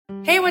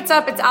Hey, what's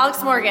up? It's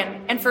Alex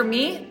Morgan. And for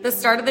me, the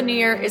start of the new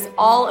year is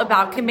all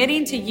about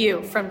committing to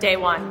you from day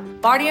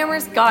one. Body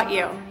Armor's got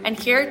you, and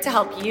here to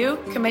help you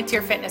commit to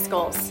your fitness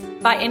goals.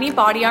 Buy any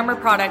Body Armor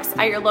products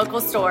at your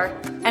local store,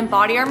 and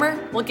Body Armor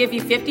will give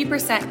you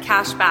 50%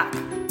 cash back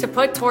to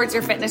put towards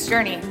your fitness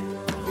journey.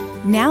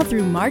 Now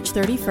through March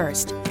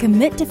 31st,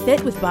 commit to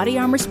fit with Body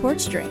Armor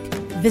Sports Drink.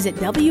 Visit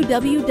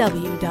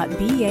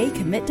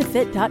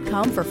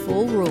www.bacommittofit.com for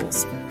full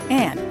rules.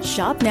 And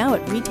shop now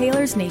at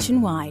retailers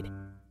nationwide.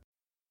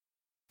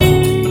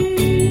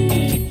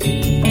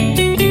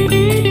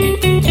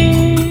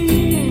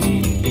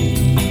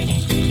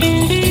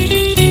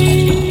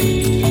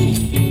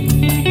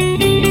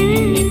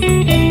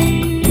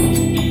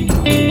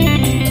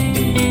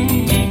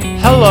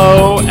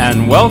 Hello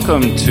and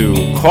welcome to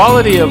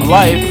Quality of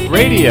Life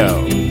Radio,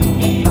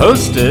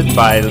 hosted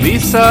by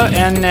Lisa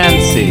and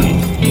Nancy,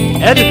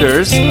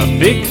 editors of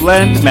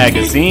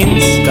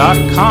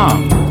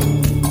BigBlendMagazines.com.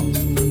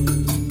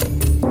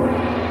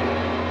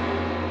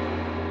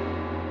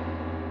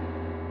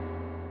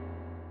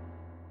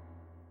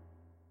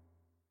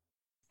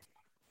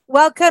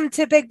 Welcome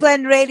to Big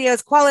Blend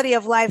Radio's Quality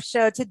of Life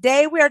show.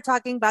 Today we are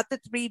talking about the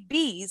 3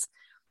 B's.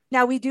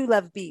 Now, we do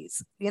love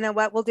bees. You know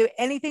what? We'll do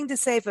anything to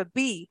save a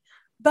bee,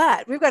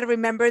 but we've got to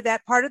remember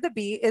that part of the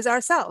bee is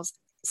ourselves.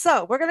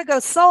 So we're going to go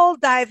soul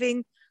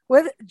diving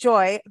with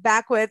joy,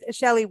 back with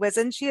Shelley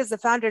Whizin. She is the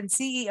founder and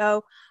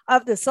CEO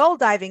of the Soul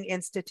Diving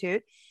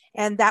Institute,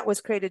 and that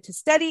was created to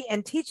study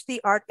and teach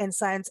the art and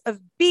science of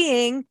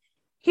being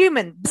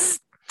human.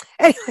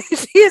 Anyway,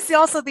 she is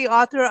also the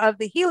author of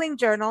the Healing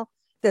Journal,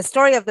 The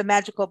Story of the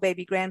Magical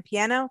Baby Grand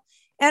Piano,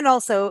 and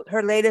also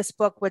her latest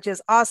book, which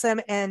is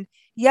awesome and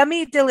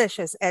yummy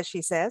delicious, as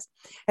she says.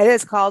 It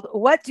is called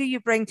What Do You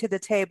Bring to the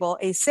Table?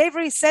 A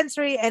Savory,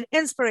 Sensory, and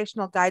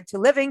Inspirational Guide to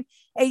Living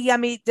a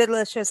Yummy,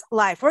 Delicious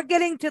Life. We're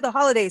getting to the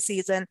holiday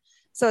season.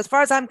 So as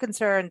far as I'm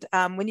concerned,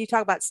 when you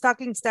talk about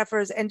stocking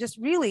stuffers and just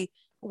really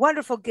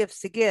wonderful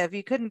gifts to give,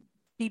 you couldn't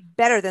be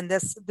better than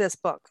this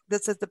book.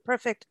 This is the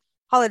perfect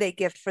holiday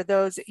gift for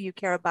those you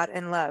care about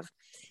and love.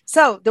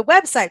 So the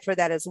website for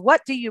that is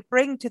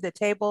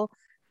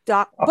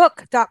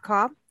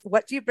whatdoyoubringtothetable.book.com.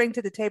 What do you bring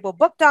to the table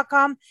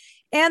book.com,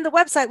 and the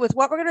website with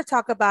what we're going to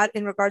talk about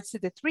in regards to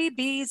the 3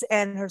 B's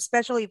and her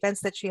special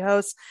events that she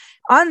hosts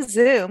on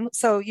Zoom.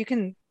 So you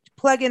can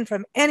plug in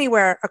from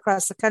anywhere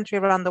across the country,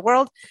 around the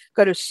world.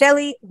 Go to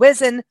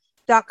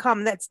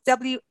ShelleyWhizin.com. That's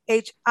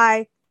WHIZIN.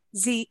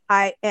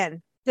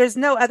 There's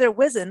no other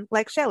Whizin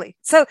like Shelley.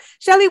 So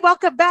Shelley,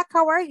 welcome back.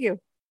 How are you?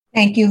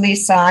 Thank you,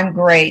 Lisa. I'm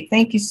great.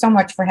 Thank you so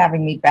much for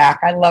having me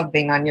back. I love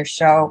being on your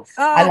show.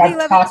 I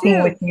love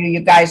talking with you. You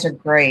guys are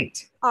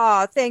great.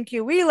 Oh, thank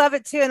you. We love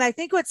it too. And I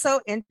think what's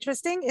so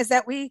interesting is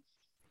that we,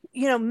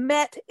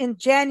 met in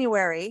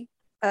January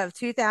of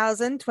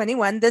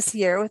 2021 this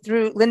year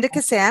through Linda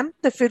Kassam,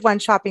 the Food Wine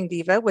Shopping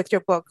Diva, with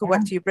your book,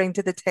 What Do You Bring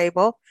to the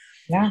Table?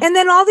 Yeah. And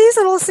then all these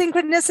little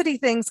synchronicity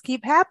things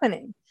keep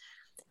happening.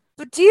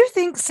 But do you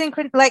think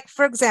like,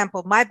 for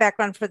example, my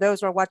background for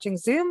those who are watching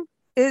Zoom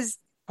is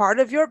part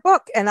of your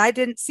book, and I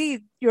didn't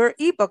see your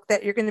ebook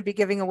that you're going to be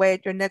giving away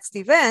at your next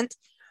event.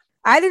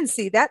 I didn't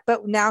see that,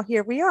 but now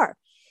here we are.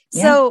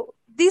 Yeah. So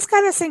these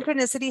kind of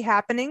synchronicity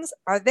happenings,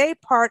 are they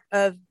part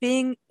of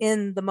being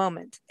in the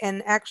moment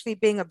and actually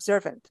being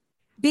observant?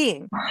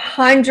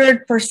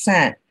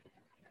 100%.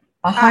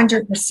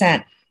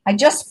 100%. I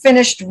just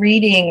finished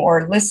reading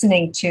or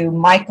listening to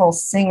Michael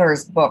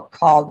Singer's book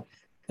called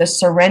The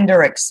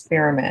Surrender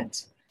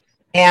Experiment.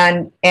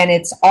 And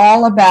it's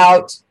all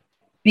about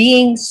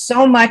being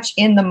so much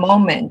in the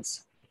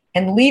moment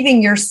and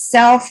leaving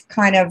yourself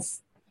kind of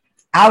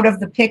out of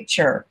the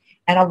picture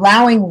and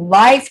allowing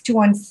life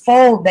to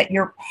unfold that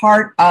you're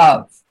part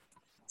of.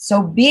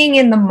 So being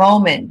in the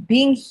moment,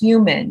 being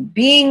human,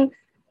 being,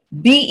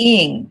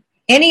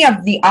 any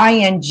of the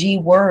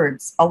ing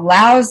words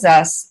allows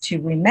us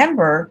to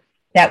remember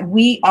that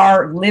we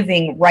are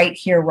living right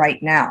here,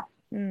 right now.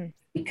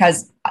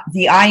 Because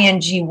the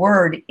ing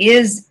word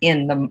is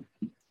in the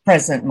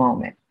present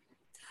moment.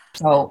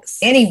 So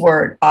any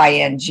word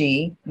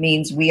ing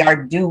means we are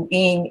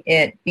doing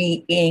it,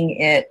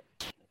 being it,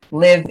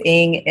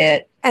 living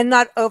it. And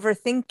not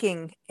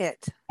overthinking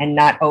it.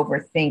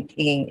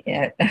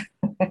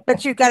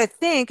 But you got to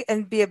think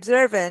and be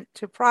observant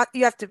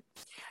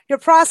your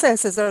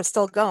processes are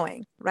still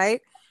going,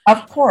 right?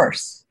 Of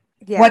course.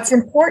 Yeah. What's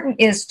important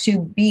is to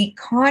be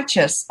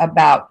conscious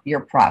about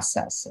your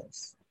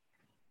processes.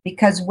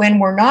 Because when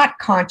we're not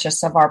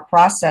conscious of our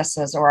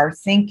processes or our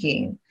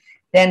thinking,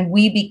 then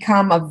we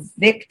become a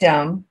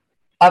victim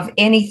of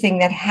anything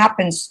that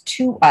happens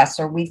to us,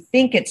 or we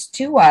think it's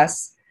to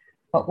us.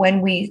 But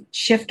when we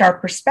shift our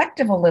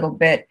perspective a little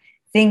bit,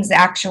 things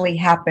actually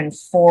happen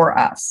for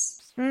us.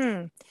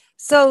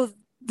 So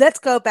let's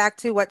go back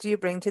to what do you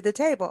bring to the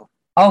table?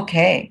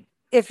 Okay.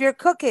 If you're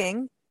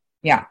cooking,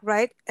 yeah,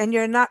 right, and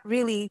you're not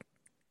really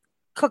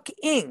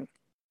cooking,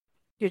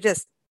 you're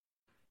just,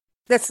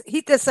 let's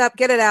heat this up,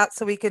 get it out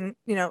so we can,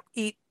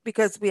 eat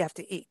because we have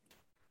to eat.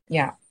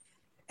 Yeah.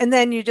 And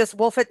then you just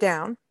wolf it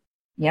down.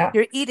 Yeah.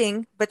 You're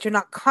eating, but you're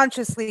not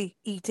consciously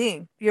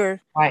eating.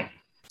 You're Right.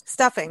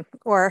 stuffing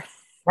or,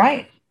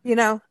 Right.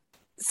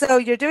 So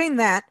you're doing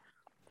that.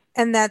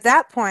 And at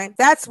that point,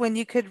 that's when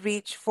you could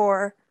reach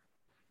for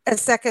a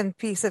second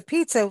piece of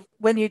pizza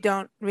when you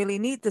don't really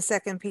need the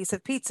second piece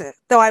of pizza,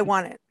 though I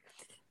want it.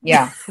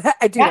 Yeah.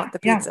 I do want the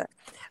pizza.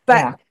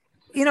 But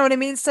you know what I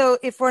mean? So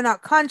if we're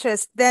not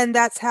conscious, then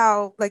that's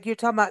how, like you're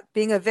talking about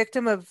being a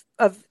victim of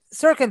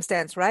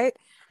circumstance, right?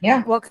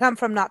 Yeah. Will come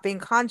from not being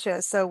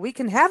conscious. So we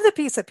can have the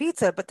piece of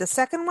pizza, but the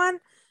second one,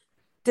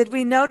 did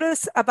we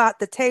notice about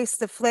the taste,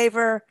 the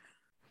flavor?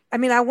 I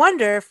mean, I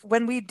wonder if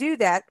when we do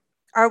that,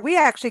 are we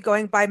actually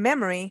going by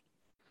memory?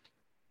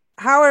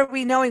 How are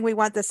we knowing we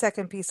want the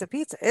second piece of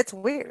pizza? It's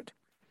weird.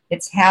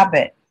 It's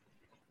habit.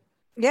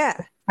 Yeah.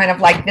 Kind of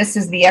like, this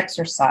is the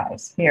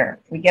exercise. Here,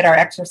 we get our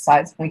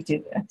exercise, we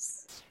do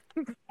this.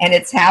 And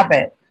it's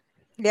habit.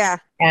 Yeah.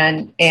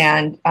 And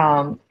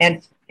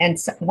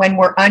so when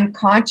we're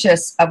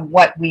unconscious of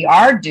what we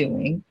are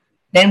doing,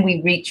 then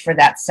we reach for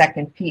that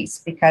second piece.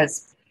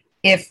 Because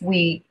if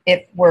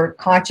we're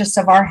conscious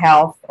of our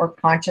health or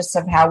conscious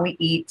of how we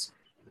eat,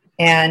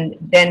 and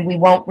then we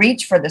won't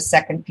reach for the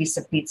second piece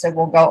of pizza.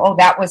 We'll go, oh,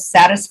 that was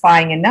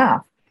satisfying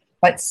enough.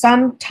 But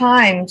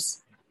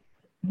sometimes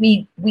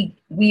we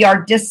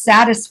are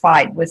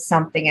dissatisfied with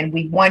something and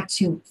we want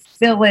to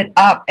fill it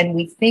up, and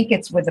we think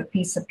it's with a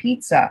piece of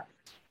pizza.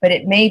 But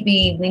it may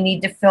be we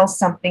need to fill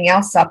something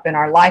else up in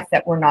our life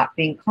that we're not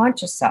being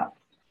conscious of.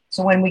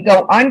 So when we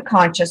go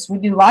unconscious, we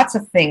do lots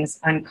of things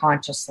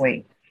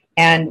unconsciously,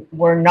 and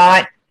we're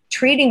not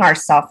treating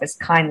ourselves as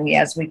kindly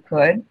as we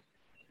could,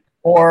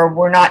 or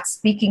we're not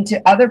speaking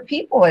to other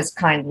people as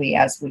kindly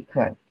as we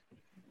could.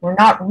 We're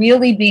not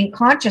really being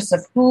conscious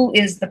of who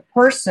is the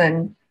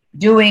person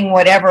doing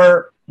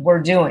whatever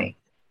we're doing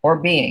or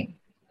being.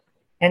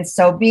 And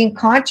so being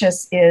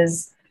conscious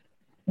is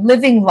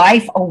living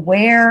life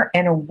aware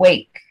and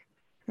awake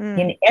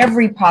in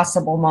every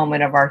possible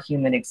moment of our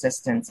human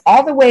existence,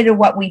 all the way to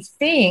what we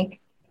think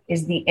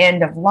is the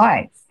end of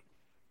life.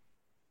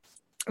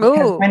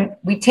 Because when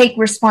we take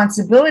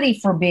responsibility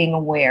for being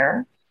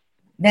aware,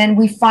 then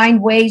we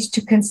find ways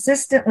to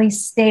consistently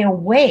stay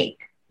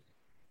awake.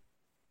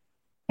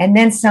 And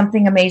then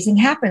something amazing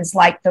happens,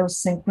 like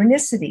those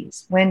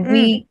synchronicities. When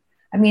we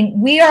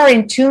are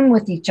in tune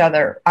with each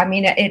other. I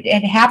mean,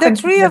 it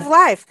happens. The tree of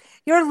life,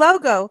 your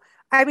logo.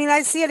 I mean,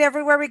 I see it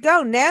everywhere we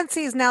go.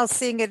 Nancy's now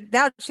seeing it.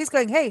 Now she's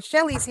going, hey,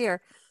 Shelly's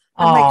here.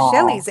 I'm like,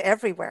 Shelly's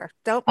everywhere.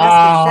 Don't mess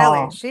with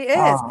Shelly. She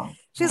is.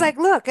 She's like,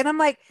 look. And I'm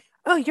like,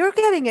 oh, you're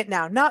getting it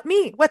now, not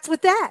me. What's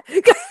with that?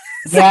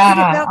 So,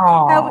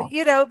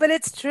 but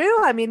it's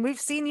true. I mean, we've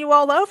seen you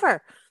all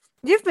over.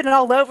 You've been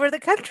all over the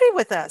country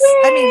with us.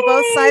 Yay! I mean,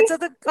 both sides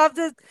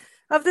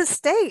of the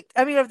state.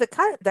 I mean,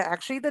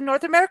 actually the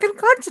North American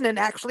continent,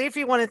 actually, if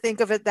you want to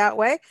think of it that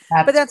way.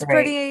 That's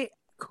pretty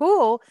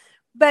cool.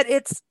 But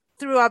it's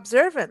through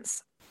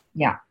observance.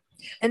 Yeah.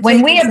 And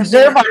when we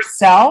observe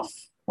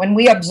ourselves, when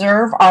we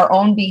observe our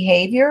own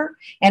behavior,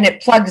 and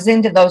it plugs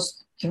into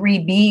those 3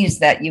 B's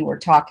that you were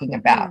talking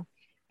about.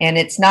 And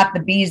it's not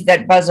the bees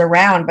that buzz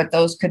around, but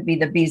those could be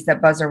the bees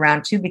that buzz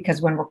around too,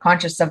 because when we're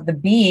conscious of the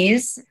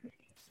bees,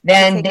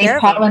 then they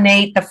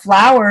pollinate the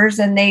flowers,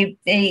 and they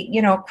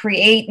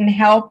create and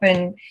help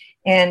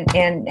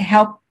and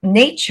help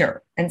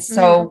nature. And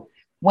so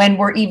when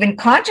we're even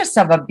conscious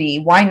of a bee,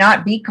 why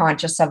not be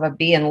conscious of a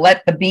bee and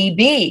let the bee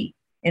be,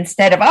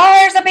 instead of, oh,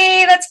 there's a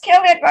bee, let's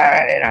kill it.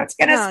 It's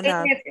going to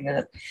sting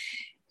it.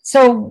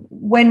 So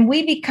when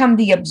we become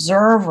the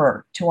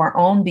observer to our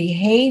own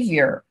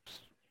behavior,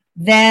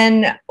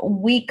 then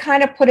we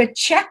kind of put a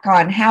check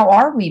on how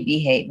are we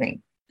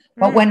behaving.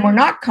 But when we're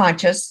not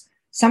conscious,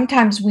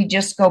 sometimes we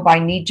just go by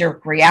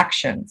knee-jerk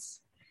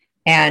reactions.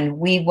 And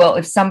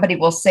if somebody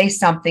will say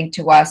something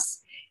to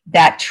us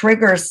that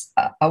triggers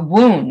a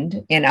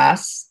wound in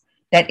us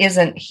that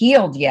isn't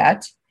healed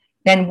yet,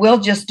 then we'll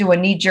just do a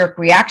knee-jerk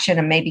reaction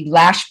and maybe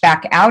lash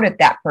back out at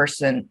that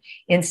person,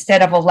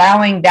 instead of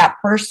allowing that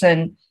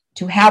person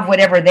to have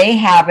whatever they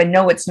have and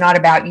know it's not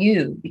about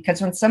you.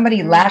 Because when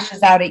somebody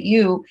lashes out at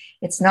you,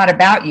 it's not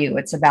about you,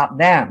 it's about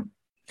them.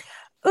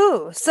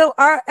 Ooh, so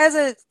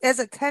as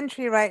a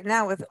country right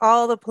now, with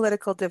all the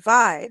political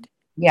divide,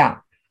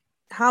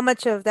 how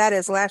much of that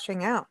is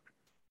lashing out?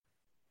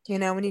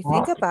 When you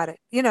think about it,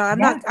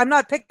 I'm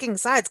not picking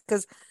sides,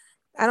 because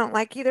I don't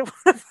like either one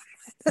of them.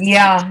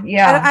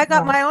 I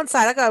got my own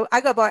side.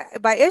 I go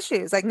by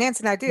issues, like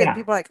Nancy and I do. And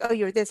people are like, oh,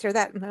 you're this, you're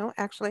that. No,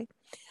 actually.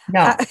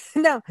 No.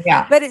 No.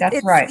 Yeah, but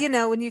it's right.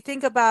 When you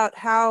think about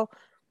how,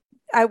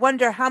 I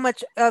wonder how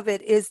much of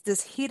it is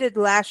this heated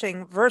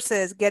lashing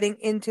versus getting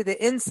into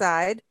the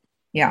inside.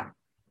 Yeah.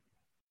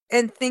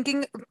 And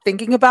thinking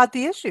about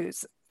the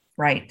issues.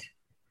 Right.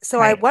 So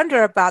I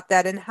wonder about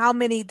that, and how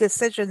many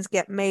decisions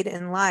get made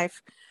in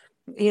life.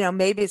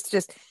 Maybe it's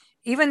just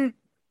even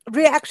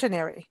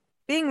reactionary.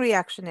 Being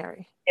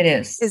reactionary. It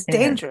is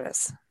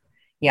dangerous.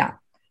 Yeah.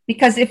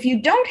 Because if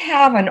you don't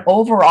have an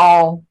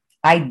overall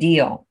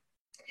ideal,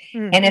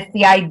 and if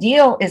the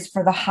ideal is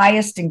for the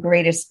highest and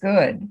greatest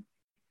good,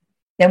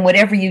 then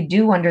whatever you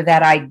do under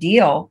that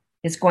ideal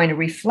is going to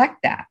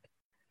reflect that.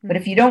 But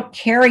if you don't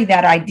carry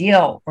that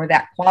ideal or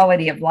that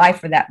quality of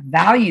life or that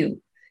value,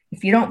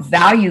 if you don't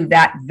value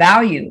that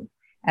value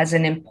as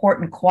an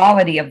important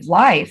quality of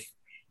life,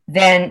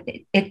 then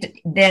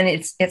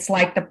it's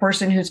like the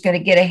person who's going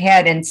to get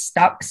ahead and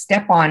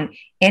step on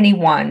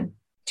anyone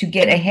to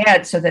get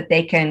ahead so that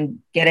they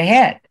can get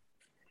ahead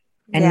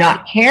and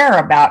not care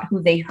about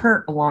who they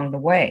hurt along the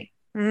way.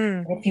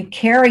 If you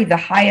carry the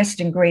highest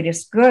and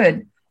greatest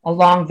good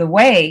along the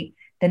way,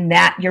 then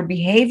that your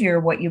behavior,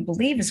 what you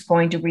believe, is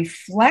going to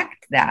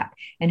reflect that,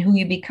 and who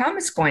you become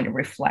is going to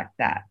reflect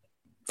that.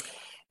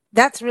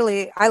 That's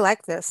really, I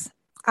like this.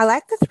 I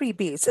like the 3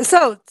 B's.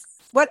 So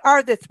what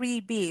are the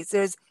 3 B's?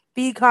 There's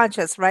be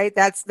conscious, right?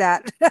 That's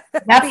that.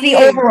 That's the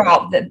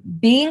overall. The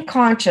being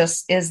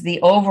conscious is the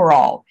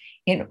overall.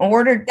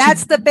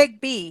 That's the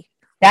big B.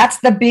 That's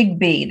the big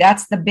B.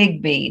 That's the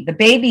big B. The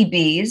baby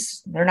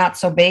B's, they're not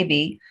so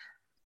baby.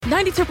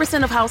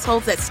 92% of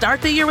households that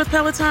start the year with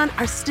Peloton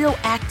are still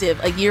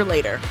active a year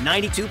later.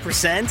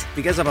 92%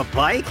 because of a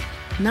bike?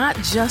 Not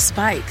just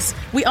bikes.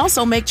 We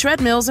also make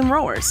treadmills and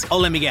rowers. Oh,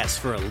 let me guess,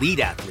 for elite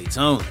athletes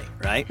only,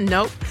 right?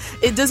 Nope.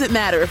 It doesn't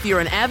matter if you're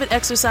an avid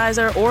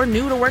exerciser or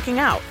new to working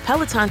out.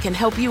 Peloton can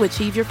help you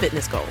achieve your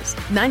fitness goals.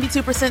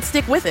 92%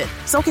 stick with it.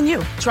 So can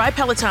you. Try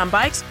Peloton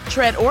bikes,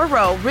 tread, or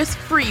row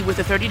risk-free with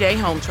a 30-day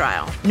home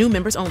trial. New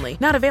members only.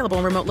 Not available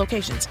in remote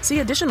locations. See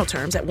additional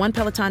terms at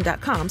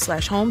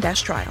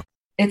onepeloton.com/home-trial.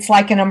 It's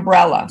like an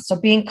umbrella. So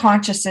being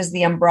conscious is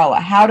the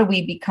umbrella. How do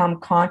we become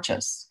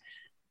conscious?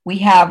 We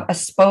have a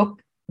spoke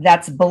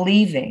that's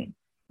believing,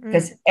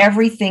 because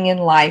everything in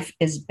life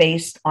is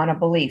based on a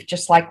belief,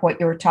 just like what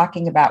you were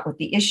talking about with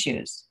the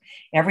issues.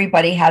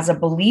 Everybody has a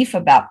belief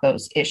about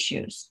those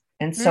issues.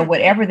 And so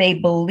whatever they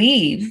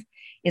believe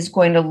is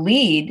going to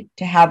lead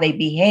to how they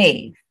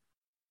behave.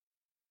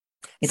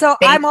 So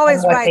I'm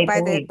always right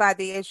by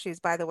the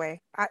issues, by the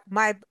way. I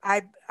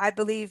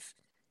believe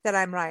that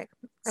I'm right.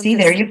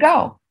 There you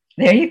go.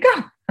 There you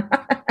go.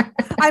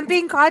 I'm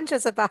being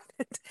conscious about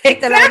it.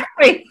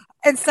 Exactly.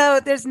 And so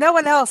there's no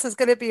one else is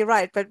going to be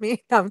right but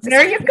me.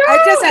 There you go.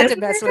 I just had to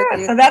mess with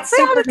you. So that's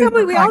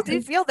super we all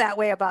do feel that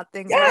way about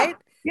things, right?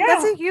 Yeah.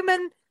 That's a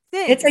human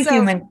thing. It's a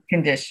human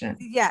condition.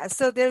 Yeah.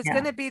 So there's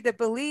going to be the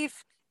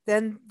belief.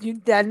 Then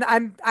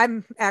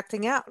I'm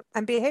acting out.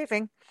 I'm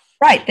behaving.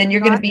 Right. Then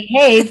you're going to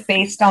behave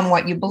based on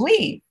what you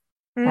believe.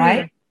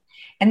 Right.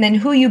 And then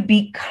who you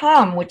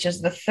become, which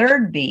is the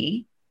 3rd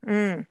B,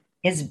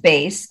 is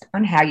based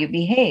on how you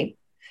behave.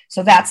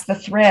 So that's the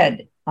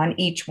thread on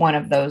each one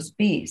of those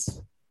B's.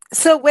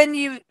 So when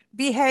you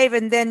behave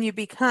and then you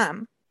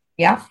become,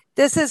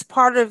 this is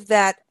part of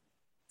that,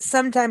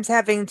 sometimes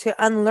having to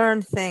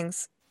unlearn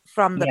things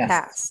from the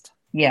past.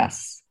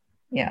 Yes.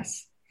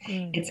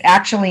 It's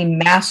actually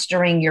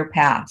mastering your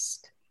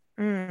past.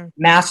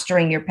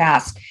 Mastering your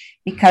past.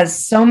 Because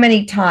so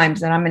many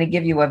times, and I'm going to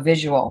give you a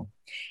visual,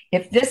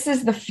 if this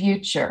is the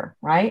future,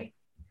 right?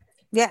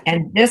 Yeah.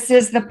 And this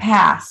is the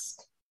past,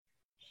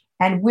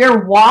 and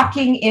we're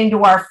walking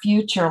into our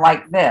future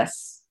like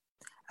this.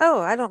 Oh,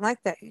 I don't like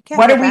that. You can't.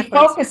 What are we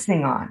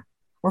focusing on?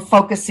 We're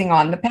focusing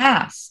on the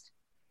past.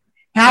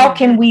 How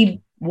can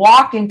we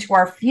walk into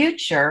our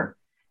future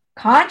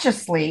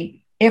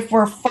consciously if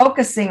we're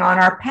focusing on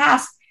our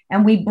past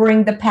and we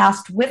bring the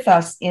past with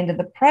us into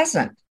the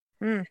present?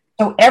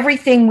 So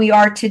everything we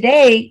are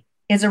today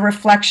is a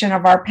reflection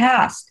of our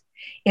past.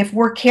 If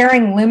we're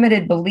carrying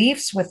limited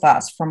beliefs with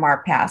us from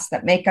our past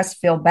that make us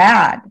feel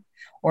bad,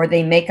 or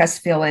they make us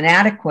feel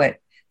inadequate,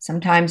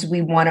 sometimes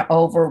we will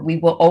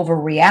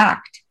overreact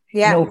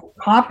and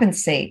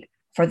overcompensate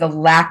for the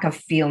lack of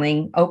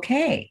feeling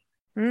okay.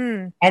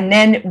 And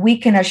then we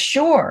can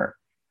assure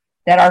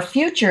that our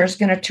future is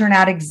going to turn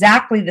out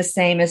exactly the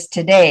same as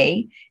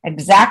today,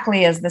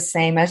 exactly as the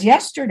same as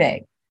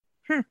yesterday.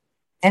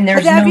 And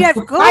there's no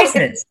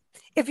surprises.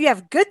 If you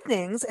have good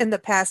things in the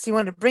past you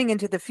want to bring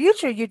into the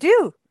future, you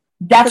do.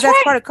 That's right.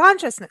 That's part of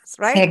consciousness,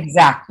 right?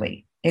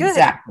 Exactly.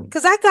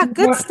 Because I got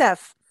good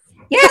stuff.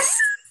 Yes.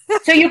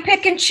 So you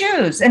pick and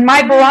choose. And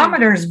my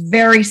barometer is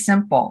very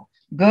simple.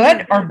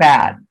 Good or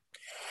bad?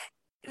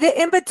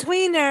 The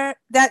in-betweener,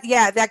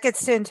 that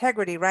gets to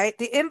integrity, right?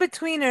 The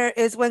in-betweener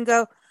is when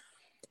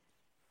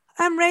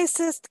I'm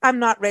racist. I'm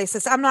not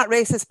racist. I'm not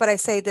racist, but I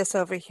say this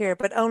over here,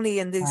 but only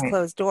in these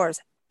closed doors.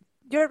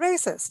 You're a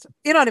racist.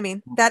 You know what I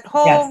mean? That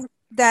whole,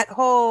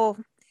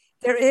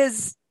 there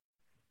is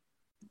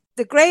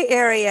the gray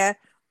area.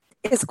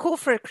 It's cool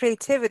for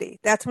creativity.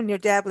 That's when you're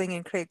dabbling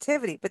in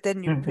creativity, but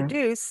then you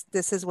produce,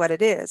 this is what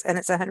it is. And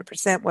it's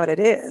 100% what it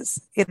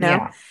is, you know?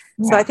 Yeah.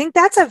 So I think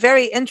that's a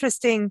very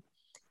interesting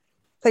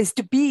place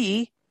to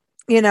be,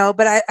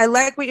 but I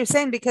like what you're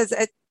saying, because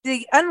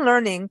the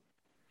unlearning,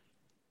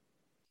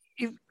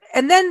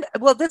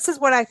 this is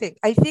what I think.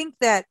 I think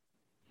that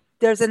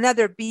there's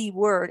another B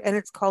word, and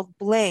it's called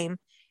blame.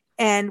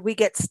 And we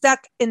get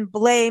stuck in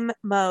blame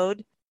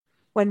mode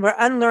when we're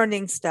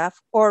unlearning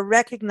stuff or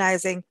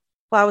recognizing,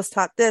 well, I was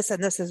taught this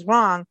and this is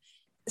wrong.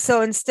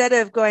 So instead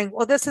of going,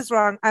 well, this is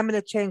wrong, I'm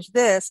going to change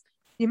this,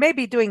 you may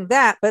be doing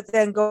that, but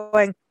then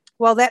going,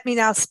 well, let me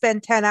now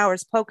spend 10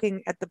 hours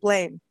poking at the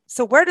blame.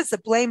 So where does the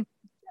blame,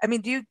 I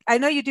mean, I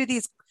know you do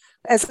these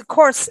as a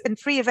course and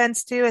free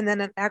events too, and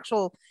then an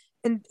actual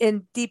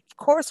in deep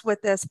course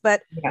with this,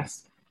 but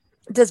yes,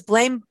 does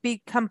blame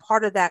become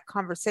part of that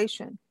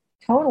conversation?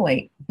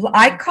 Totally.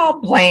 I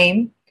call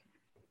blame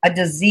a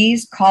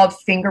disease called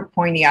finger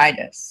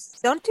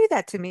pointyitis. Don't do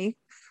that to me.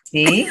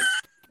 See?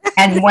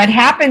 And what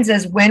happens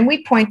is when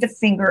we point the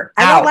finger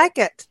out. I don't like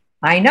it.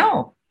 I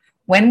know.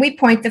 When we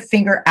point the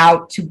finger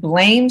out to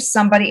blame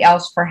somebody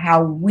else for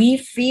how we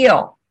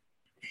feel,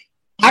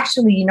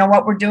 actually, you know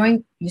what we're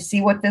doing? You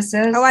see what this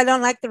is? Oh, I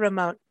don't like the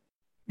remote.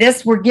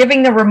 We're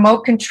giving the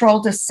remote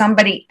control to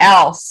somebody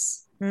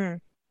else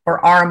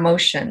for our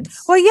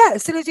emotions. Well, yeah,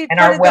 as soon as you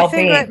pointed the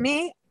finger at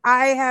me,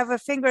 I have a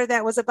finger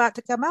that was about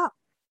to come out.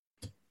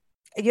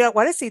 You don't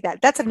want to see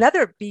that. That's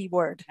another B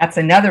word. That's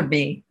another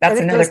B. That's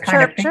another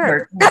kind of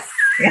finger.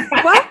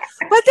 What?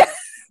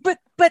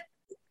 But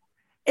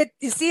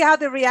you see how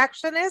the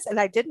reaction is? And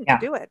I didn't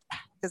do it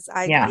because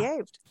I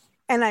behaved.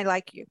 And I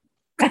like you.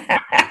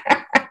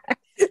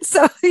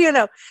 So,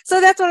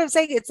 so that's what I'm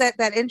saying. It's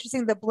that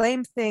interesting, the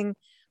blame thing.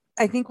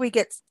 I think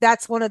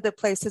that's one of the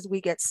places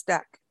we get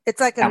stuck.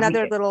 It's like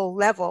another little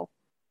level.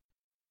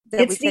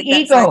 It's the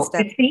ego.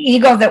 It's the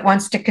ego that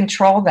wants to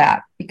control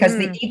that, because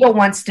the ego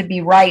wants to be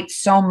right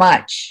so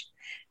much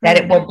that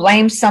it will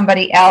blame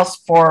somebody else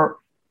for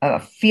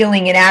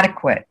feeling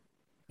inadequate.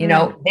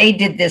 They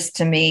did this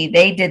to me.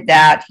 They did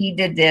that. He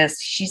did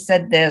this. She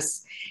said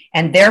this.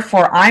 And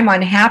therefore I'm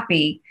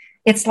unhappy.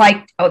 It's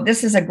like,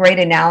 this is a great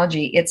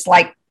analogy. It's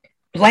like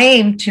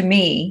blame to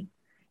me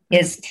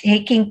is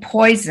taking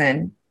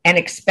poison and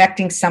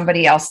expecting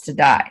somebody else to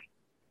die.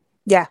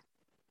 Yeah.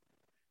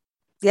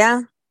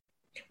 Yeah.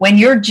 When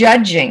you're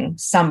judging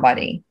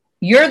somebody,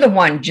 you're the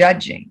one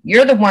judging.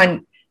 You're the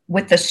one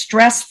with the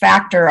stress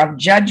factor of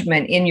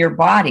judgment in your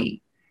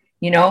body.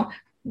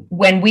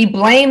 When we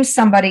blame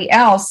somebody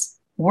else,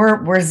 we're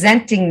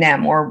resenting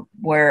them or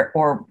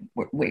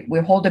we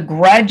hold a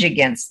grudge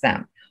against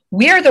them.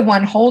 We're the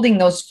one holding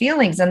those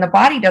feelings, and the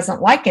body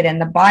doesn't like it,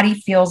 and the body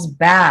feels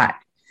bad.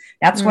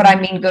 That's what I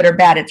mean, good or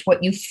bad. It's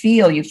what you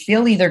feel. You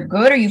feel either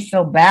good or you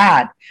feel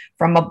bad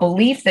from a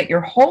belief that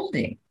you're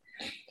holding.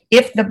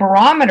 If the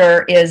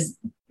barometer is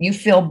you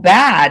feel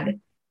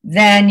bad,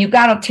 then you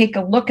got to take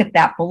a look at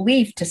that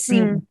belief to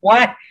see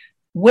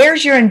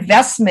where's your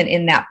investment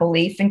in that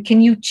belief, and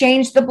can you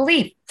change the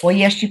belief? Well,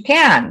 yes, you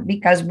can,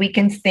 because we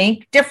can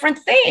think different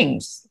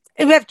things.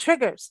 And we have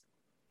triggers.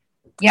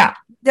 Yeah.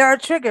 There are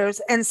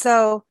triggers. And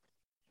so,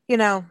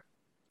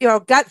 your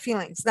gut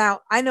feelings.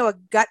 Now, I know a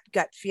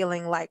gut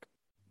feeling like,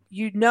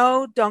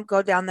 don't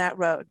go down that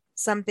road.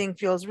 Something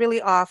feels really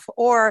off.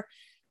 Or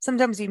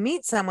sometimes you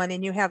meet someone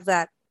and you have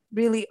that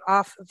really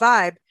off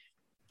vibe,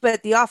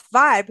 but the off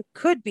vibe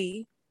could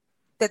be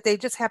that they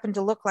just happen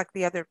to look like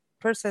the other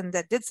person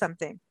that did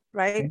something,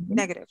 right?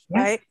 Negative,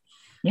 right?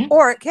 Yeah.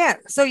 Or it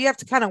can't. So you have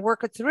to kind of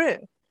work it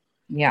through.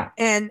 Yeah.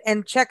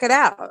 And check it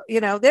out.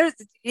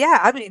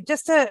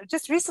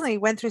 Just recently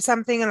went through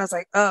something and I was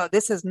like, oh,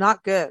 this is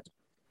not good.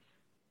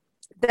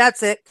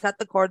 That's it. Cut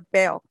the cord,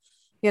 bail,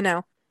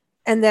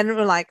 and then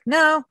we're like,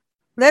 no,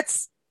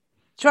 let's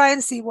try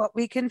and see what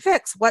we can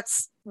fix.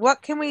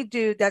 What can we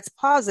do that's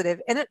positive?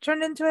 And it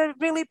turned into a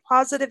really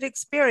positive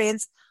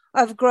experience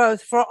of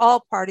growth for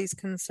all parties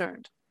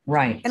concerned.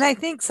 Right. And I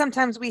think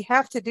sometimes we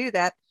have to do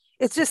that.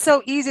 It's just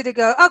so easy to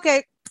go,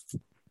 okay.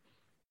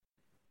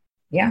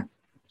 Yeah.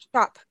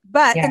 Chop.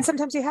 But, and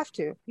sometimes you have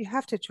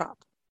to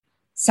chop.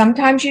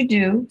 Sometimes you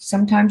do,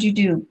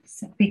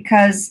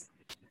 because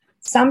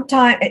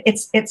sometimes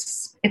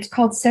it's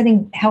called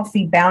setting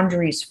healthy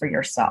boundaries for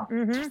yourself.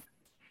 Mm-hmm.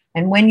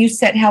 And when you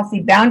set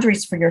healthy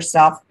boundaries for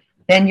yourself,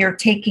 then you're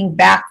taking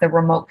back the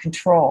remote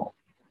control.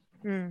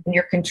 And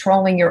you're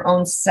controlling your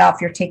own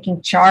self. You're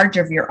taking charge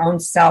of your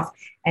own self,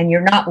 and you're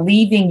not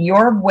leaving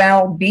your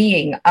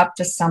well-being up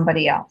to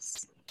somebody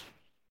else.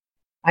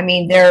 I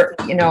mean, there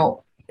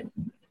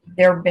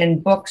have been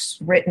books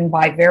written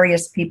by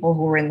various people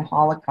who were in the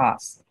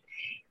Holocaust.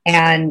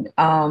 And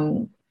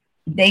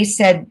they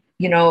said,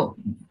 the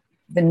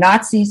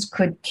Nazis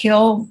could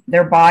kill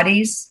their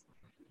bodies,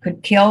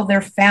 could kill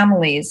their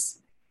families,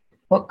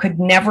 but could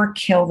never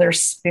kill their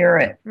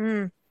spirit.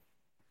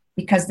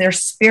 Because their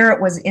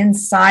spirit was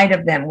inside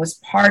of them, was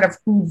part of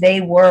who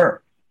they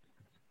were.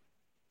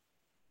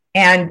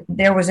 And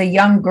there was a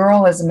young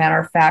girl, as a matter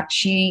of fact,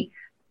 she's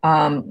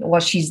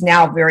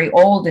now very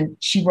old, and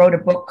she wrote a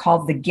book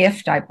called The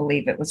Gift. I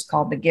believe it was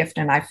called The Gift,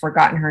 and I've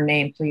forgotten her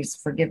name. Please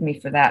forgive me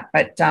for that.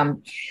 But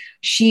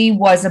she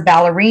was a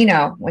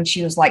ballerina when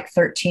she was like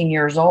 13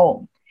 years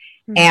old.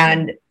 Mm-hmm.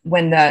 And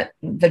when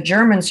the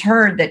Germans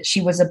heard that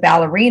she was a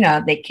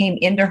ballerina, they came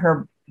into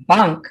her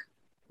bunk,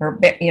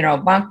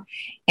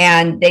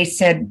 and they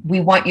said,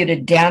 "We want you to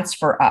dance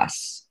for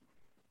us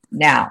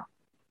now."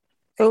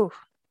 Oh.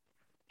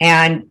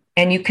 And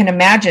you can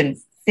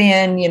imagine,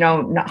 thin,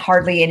 not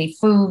hardly any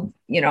food,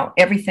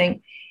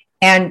 everything.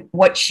 And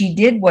what she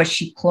did was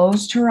she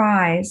closed her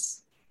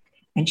eyes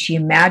and she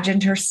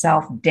imagined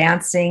herself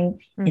dancing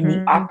in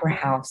the opera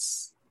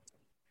house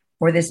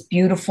for this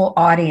beautiful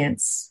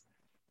audience.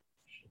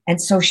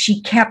 And so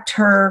she kept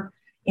her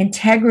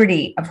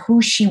integrity of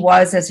who she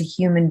was as a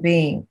human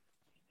being.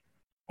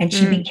 And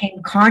she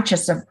became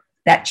conscious of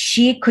that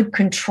she could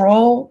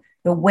control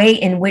the way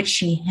in which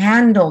she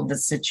handled the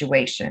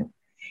situation.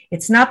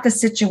 It's not the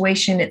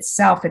situation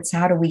itself. It's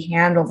how do we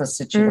handle the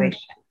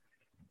situation?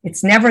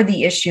 It's never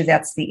the issue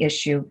that's the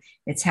issue.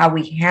 It's how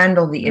we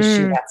handle the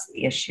issue that's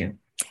the issue.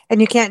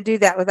 And you can't do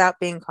that without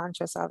being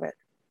conscious of it.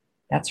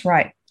 That's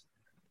right.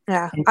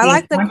 Yeah. And I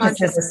like the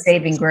conscious is a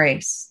saving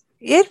grace.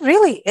 It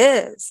really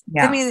is.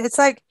 Yeah. I mean, it's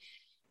like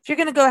if you're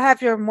going to go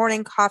have your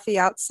morning coffee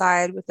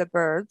outside with the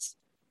birds,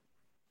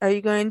 are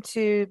you going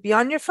to be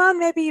on your phone?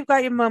 Maybe you've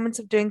got your moments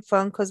of doing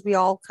phone because we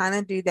all kind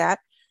of do that.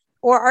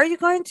 Or are you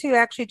going to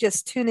actually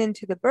just tune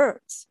into the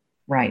birds?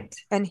 Right.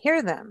 And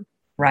hear them?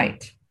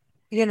 Right.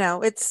 You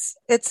know, it's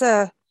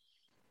a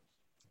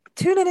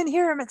tune in and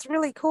hear them. It's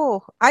really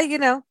cool.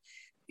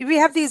 We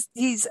have these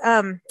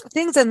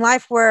things in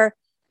life where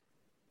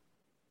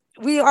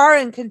we are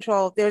in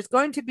control. There's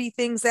going to be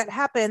things that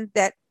happen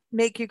that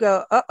make you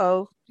go,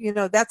 uh-oh,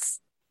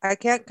 I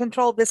can't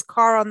control this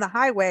car on the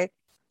highway,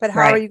 but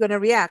how are you going to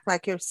react?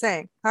 Like you're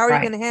saying, how are you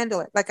going to handle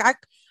it? Like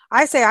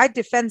I say I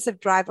defensive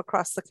drive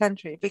across the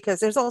country because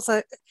there's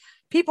also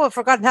people have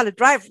forgotten how to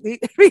drive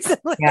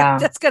recently. Yeah. I'm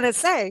just going to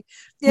say,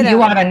 you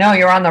want to know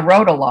you're on the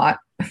road a lot.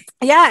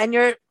 Yeah. And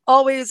you're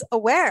always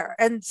aware.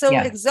 And so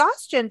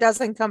exhaustion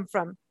doesn't come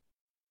from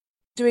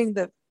doing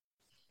the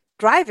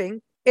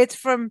driving. It's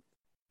from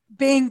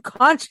being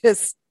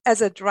conscious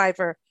as a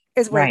driver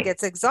is where it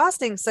gets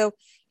exhausting. So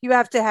you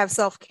have to have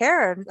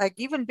self-care. And like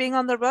even being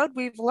on the road,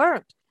 we've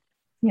learned,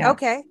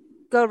 okay,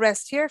 go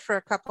rest here for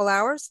a couple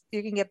hours.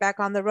 You can get back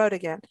on the road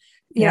again.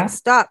 You know,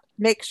 stop,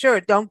 make sure,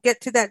 don't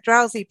get to that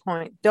drowsy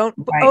point. Don't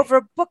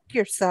overbook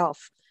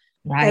yourself.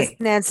 As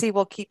Nancy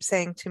will keep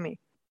saying to me,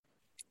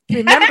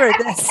 remember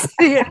this,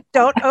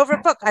 don't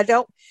overbook.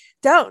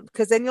 Don't,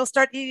 because then you'll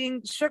start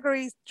eating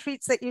sugary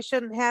treats that you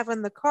shouldn't have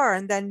in the car.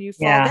 And then you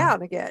fall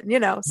down again,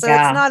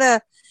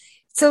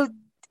 so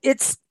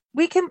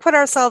we can put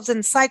ourselves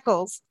in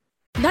cycles.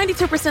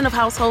 92% of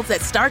households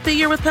that start the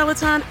year with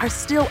Peloton are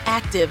still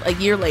active a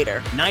year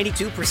later.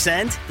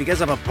 92%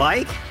 because of a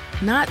bike?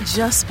 Not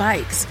just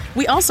bikes.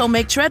 We also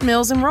make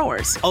treadmills and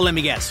rowers. Oh, let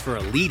me guess, for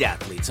elite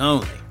athletes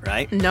only,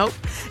 right? Nope.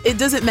 It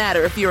doesn't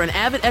matter if you're an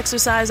avid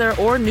exerciser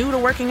or new to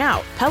working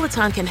out.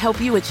 Peloton can help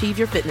you achieve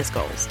your fitness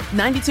goals.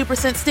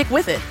 92% stick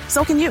with it.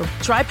 So can you.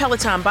 Try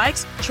Peloton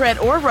bikes, tread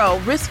or row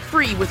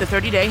risk-free with a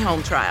 30-day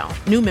home trial.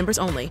 New members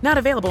only. Not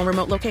available in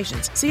remote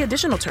locations. See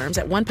additional terms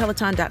at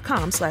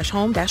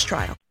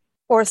onepeloton.com/home-trial.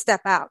 Or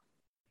step out.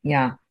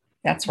 Yeah,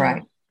 that's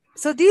right.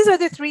 So these are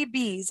the 3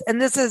 Bs.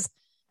 And this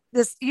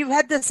you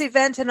had this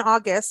event in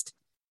August.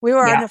 We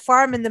were on a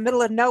farm in the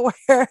middle of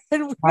nowhere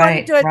and we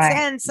wanted to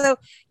attend. So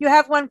you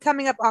have one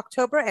coming up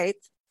October 8th.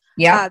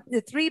 Yeah.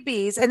 The 3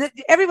 Bs. And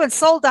everyone's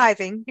soul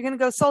diving. You're going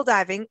to go soul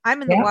diving.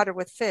 I'm in the water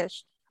with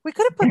fish. We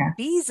could have put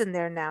bees in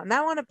there now.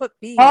 Now I want to put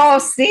bees. Oh,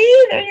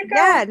 see? There you go.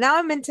 Yeah. Now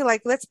I'm into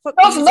let's put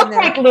those bees look in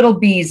there. Like little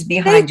bees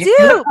behind they you.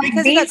 They do. Like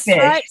because you got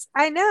stripes.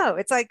 I know.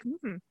 It's like,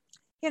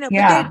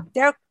 but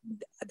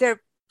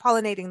they're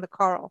pollinating the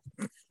coral.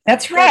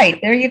 That's right.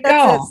 There you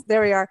go.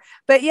 There we are.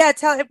 But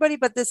tell everybody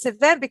about this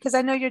event because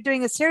I know you're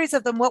doing a series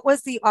of them. What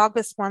was the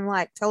August one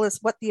like? Tell us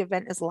what the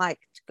event is like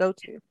to go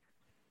to.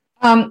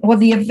 Well,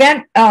 the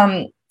event,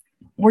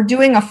 we're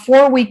doing a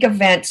 4-week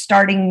event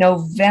starting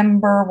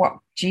November. What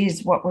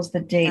was the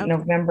date? Okay.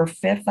 November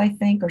 5th, I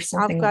think, or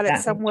something. I've got like it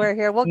that. somewhere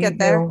here. We'll get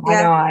there. Yeah.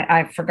 I know.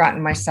 I've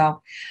forgotten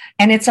myself.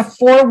 And it's a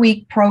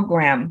 4-week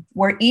program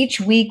where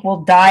each week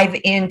we'll dive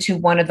into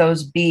one of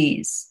those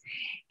Bs.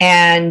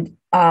 And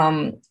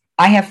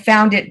I have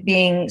found it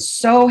being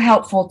so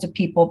helpful to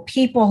people.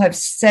 People have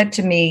said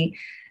to me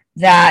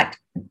that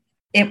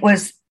it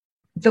was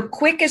the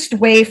quickest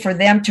way for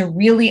them to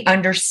really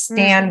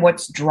understand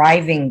what's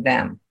driving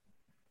them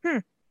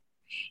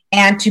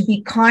and to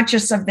be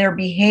conscious of their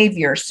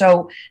behavior.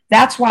 So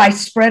that's why I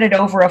spread it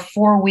over a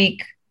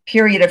 4-week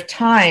period of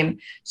time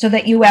so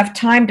that you have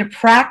time to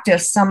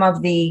practice some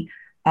of the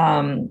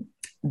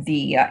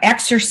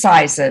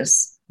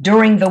exercises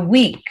during the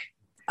week.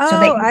 So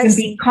that you can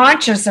be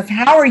conscious of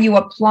how are you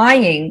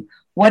applying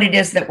what it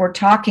is that we're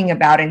talking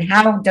about and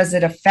how does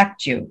it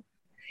affect you.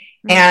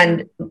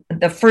 And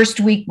the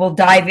first week we'll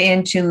dive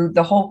into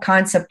the whole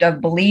concept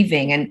of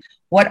believing and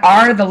what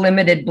are the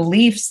limited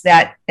beliefs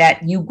that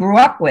you grew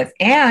up with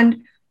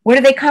and where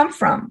do they come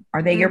from?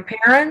 Are they your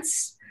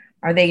parents?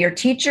 Are they your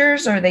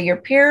teachers? Are they your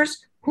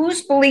peers?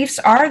 Whose beliefs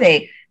are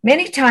they?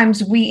 Many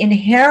times we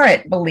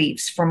inherit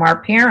beliefs from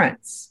our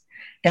parents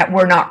that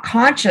we're not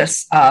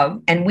conscious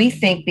of. And we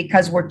think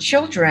because we're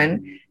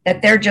children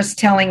that they're just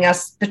telling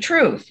us the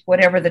truth,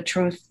 whatever the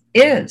truth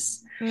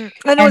is. And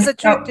it was a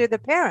truth to the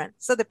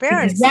parents. So the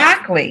parents.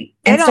 Exactly.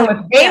 And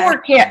so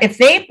if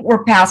they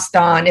were passed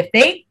on, if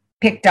they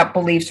picked up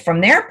beliefs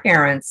from their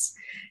parents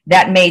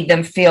that made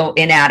them feel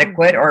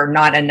inadequate or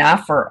not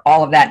enough or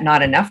all of that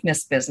not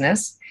enoughness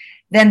business,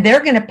 then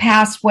they're going to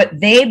pass what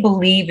they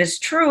believe is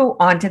true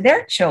onto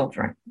their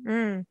children.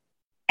 Mm.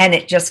 And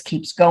it just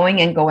keeps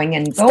going and going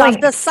and going.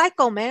 Stop the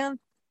cycle, man.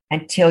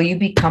 Until you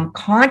become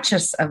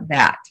conscious of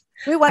that.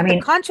 We want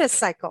the conscious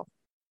cycle.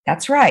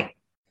 That's right.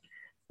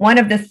 One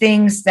of the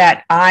things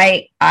that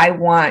I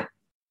want,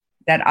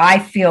 that I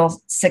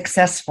feel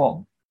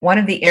successful, one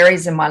of the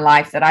areas in my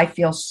life that I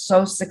feel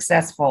so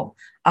successful,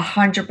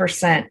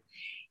 100%,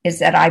 is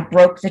that I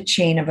broke the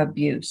chain of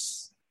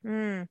abuse.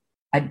 Mm.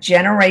 A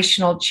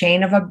generational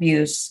chain of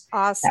abuse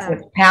Awesome. that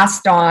was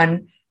passed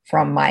on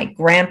from my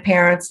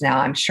grandparents. Now,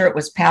 I'm sure it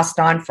was passed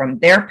on from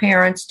their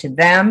parents to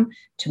them,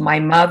 to my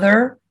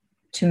mother,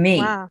 to me.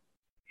 Wow.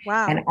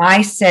 Wow. And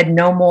I said,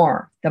 no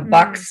more. The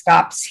buck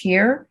stops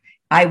here.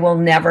 I will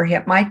never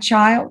hit my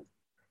child.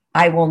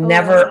 I will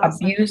never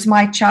abuse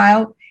my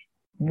child.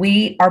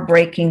 We are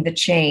breaking the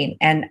chain.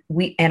 And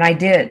I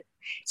did.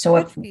 So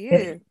if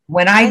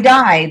when I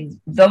died,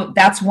 though,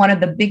 that's one of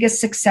the biggest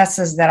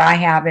successes that I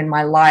have in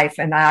my life.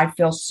 And I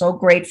feel so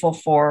grateful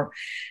for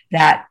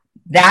that.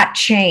 That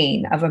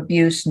chain of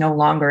abuse no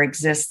longer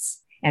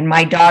exists. And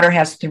my daughter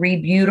has 3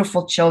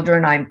 beautiful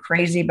children. I'm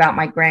crazy about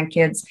my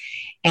grandkids,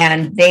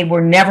 and they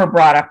were never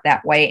brought up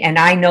that way. And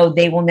I know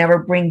they will never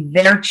bring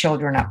their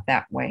children up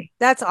that way.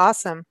 That's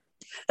awesome.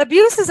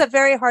 Abuse is a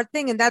very hard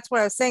thing. And that's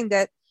what I was saying,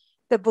 that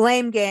the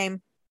blame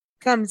game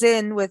comes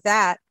in with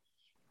that.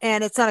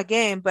 And it's not a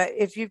game, but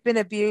if you've been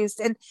abused,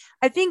 and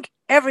I think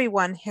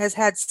everyone has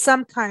had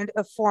some kind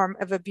of form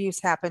of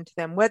abuse happen to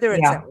them, whether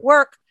it's at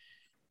work,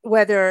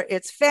 whether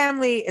it's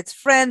family, it's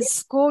friends,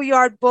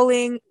 schoolyard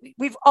bullying.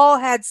 We've all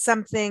had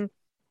something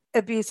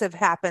abusive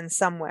happen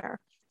somewhere,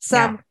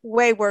 some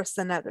way worse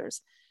than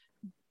others.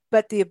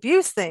 But the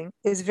abuse thing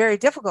is very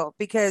difficult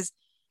because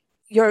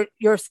you're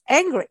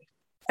angry.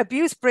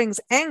 Abuse brings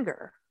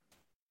anger,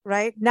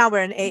 right? Now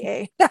we're in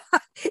AA,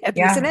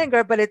 abuse and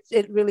anger, but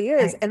it really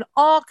is, and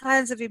all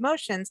kinds of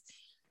emotions.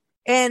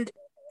 And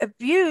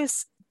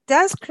abuse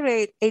does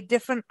create a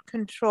different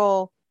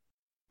control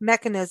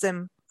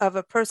mechanism of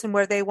a person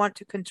where they want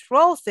to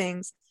control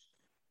things,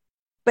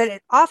 but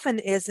it often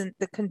isn't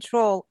the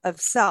control of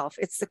self.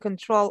 It's the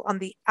control on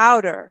the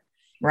outer,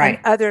 and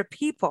other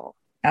people.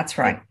 That's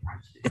right.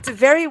 It's a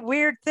very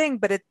weird thing,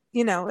 but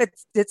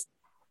it's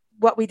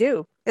what we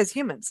do as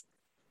humans.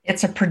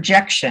 It's a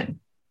projection.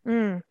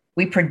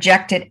 We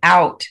project it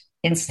out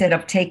instead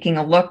of taking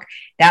a look.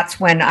 That's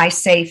when I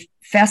say,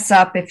 fess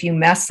up if you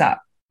mess up.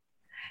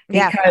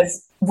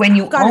 Because when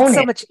you own it's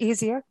so it, much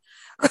easier.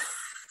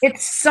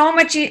 it's so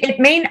much. It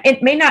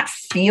may not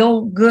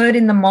feel good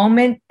in the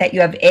moment that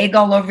you have egg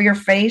all over your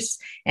face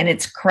and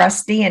it's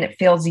crusty and it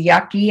feels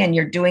yucky and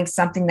you're doing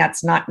something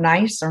that's not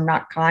nice or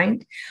not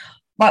kind.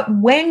 But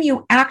when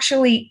you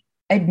actually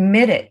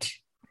admit it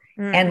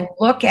and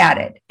look at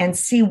it and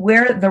see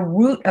where the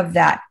root of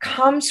that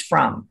comes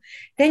from,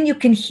 then you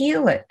can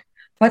heal it.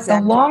 But the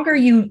longer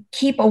you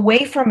keep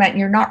away from it and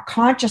you're not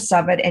conscious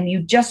of it and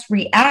you just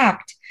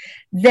react,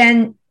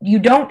 then you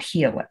don't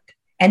heal it.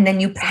 And then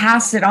you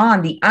pass it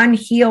on, the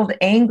unhealed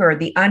anger,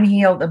 the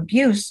unhealed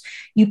abuse,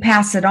 you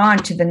pass it on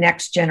to the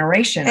next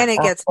generation. And it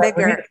gets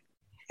bigger.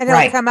 And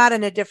it'll come out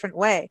in a different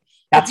way.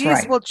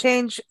 Abuse will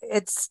change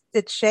its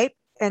shape.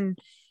 And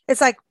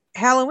it's like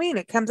Halloween.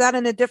 It comes out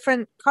in a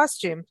different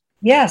costume.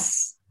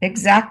 Yes,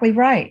 exactly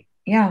right.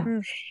 Yeah.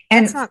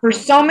 And for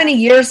so many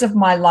years of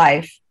my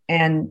life,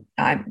 and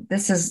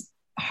this is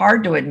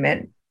hard to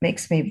admit,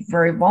 makes me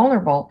very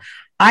vulnerable,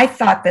 I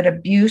thought that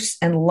abuse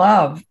and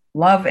love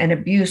and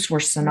abuse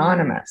were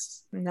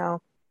synonymous.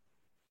 No.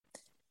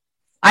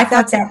 I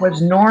thought that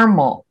was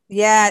normal.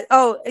 Yeah.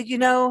 Oh,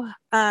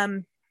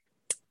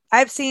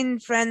 I've seen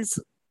friends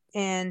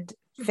and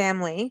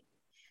family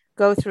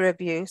go through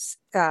abuse,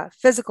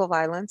 physical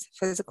violence,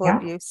 physical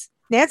abuse.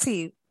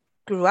 Nancy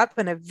grew up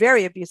in a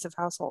very abusive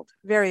household,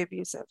 very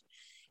abusive.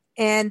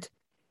 And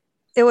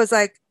it was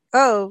like,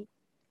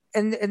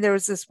 and there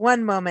was this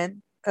one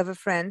moment of a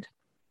friend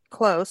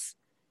close,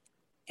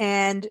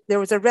 and there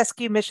was a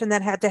rescue mission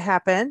that had to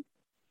happen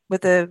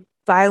with a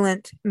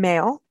violent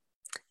male.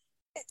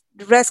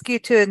 Rescue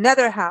to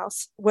another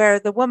house where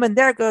the woman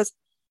there goes,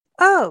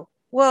 oh,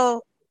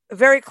 well, a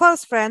very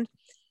close friend.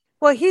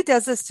 Well, he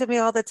does this to me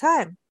all the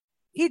time.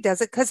 He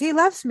does it because he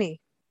loves me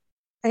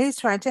and he's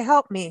trying to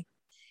help me.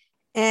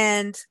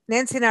 And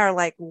Nancy and I are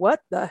like,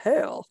 what the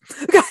hell?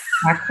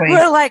 Exactly.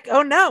 We're like,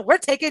 oh no, we're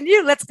taking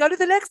you. Let's go to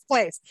the next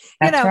place.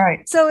 That's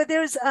right. So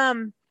there's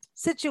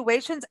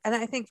situations, and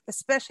I think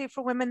especially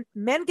for women,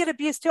 men get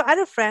abused too. I had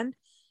a friend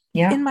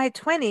in my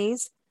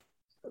 20s,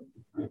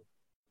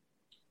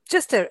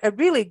 just a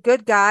really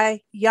good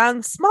guy,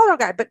 young, smaller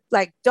guy, but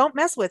like, don't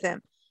mess with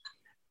him.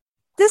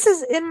 This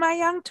is in my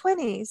young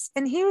 20s,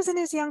 and he was in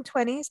his young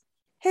 20s.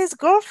 His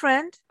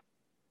girlfriend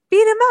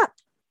beat him up,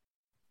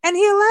 and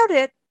he allowed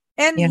it,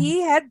 and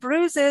he had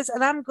bruises,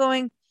 and I'm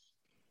going,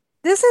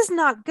 this is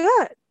not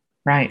good.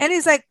 Right. And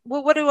he's like,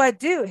 well, what do I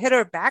do? Hit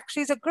her back?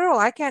 She's a girl.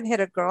 I can't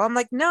hit a girl. I'm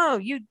like, no,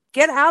 you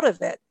get out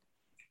of it.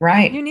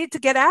 Right. You need to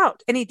get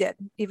out. And he did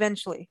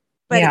eventually.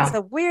 But it's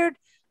a weird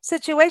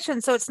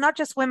situation. So it's not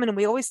just women.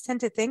 We always tend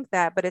to think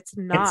that, but it's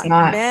not. It's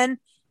not. Men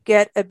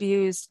get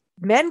abused.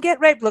 Men get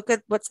raped. Look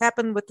at what's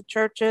happened with the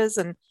churches,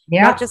 and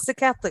Yeah. not just the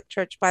Catholic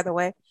Church, by the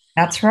way.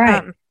 That's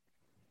right.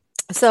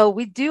 So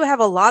we do have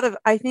a lot of,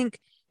 I think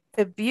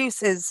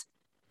abuse is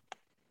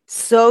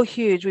so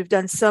huge. We've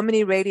done so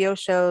many radio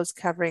shows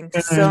covering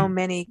so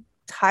many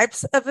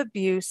types of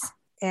abuse.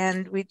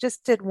 And we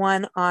just did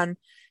one on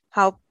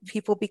how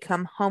people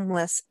become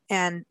homeless.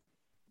 And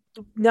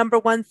the number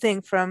one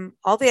thing from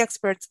all the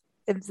experts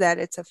is that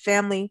it's a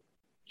family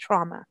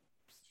trauma.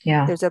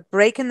 Yeah. There's a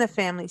break in the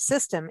family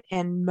system.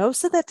 And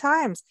most of the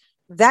times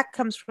that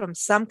comes from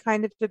some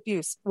kind of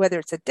abuse, whether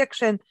it's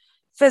addiction,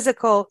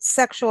 physical,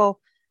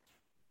 sexual,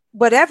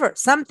 whatever.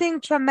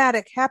 Something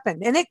traumatic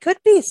happened. And it could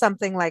be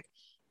something like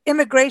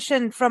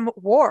immigration from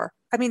war.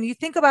 I mean, you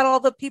think about all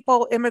the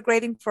people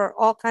immigrating for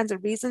all kinds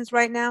of reasons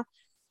right now,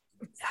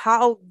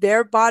 how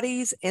their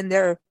bodies and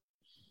their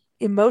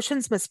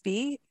emotions must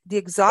be, the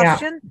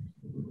exhaustion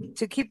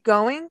to keep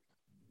going.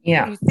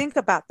 Yeah. You think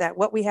about that,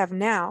 what we have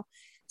now.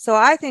 So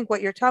I think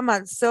what you're talking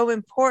about is so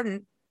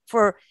important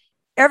for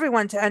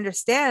everyone to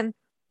understand,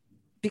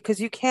 because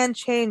you can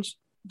change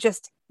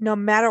just no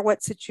matter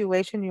what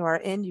situation you are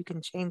in, you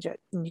can change it,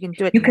 and you can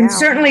do it. You can now.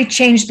 certainly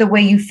change the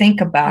way you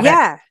think about it.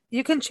 Yeah,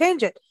 you can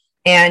change it.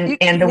 And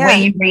the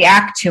way you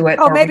react to it.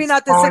 Oh, or maybe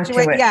not the respond to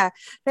situation. it. Yeah,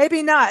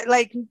 maybe not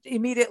like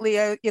immediately,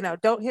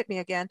 don't hit me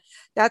again.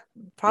 That's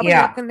probably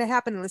not going to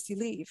happen unless you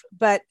leave.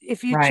 But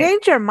if you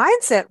change your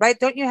mindset, right,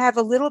 don't you have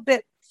a little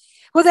bit?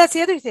 Well, that's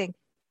the other thing.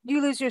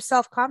 You lose your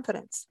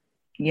self-confidence.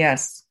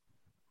 Yes.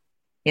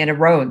 It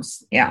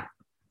erodes. Yeah,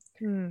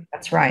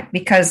 that's right.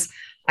 Because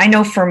I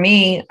know for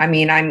me, I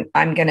mean, I'm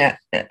going to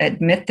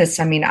admit this.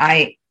 I mean,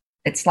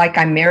 it's like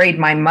I married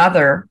my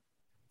mother.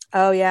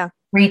 Oh, yeah.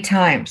 3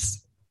 times.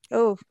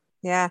 Oh,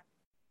 yeah.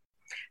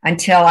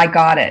 Until I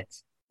got it.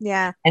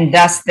 Yeah. And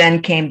thus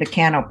then came the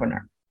can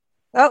opener.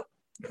 Oh.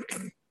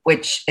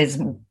 Which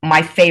is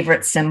my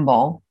favorite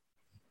symbol.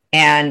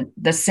 And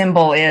the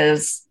symbol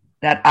is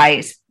that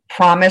I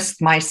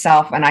promised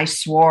myself and I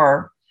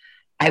swore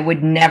I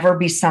would never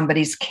be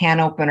somebody's can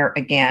opener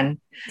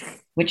again,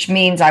 which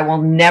means I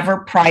will never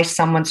pry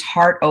someone's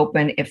heart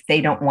open if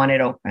they don't want it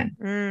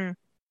open.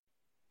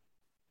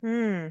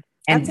 And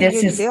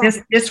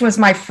this was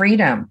my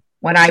freedom.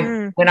 When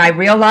I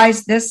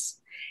realized this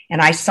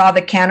and I saw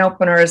the can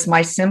opener as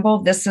my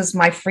symbol, this is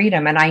my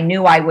freedom. And I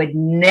knew I would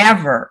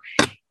never,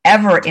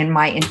 ever in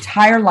my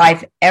entire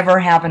life, ever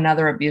have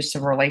another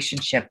abusive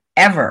relationship,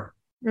 ever.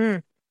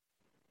 And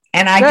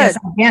I just,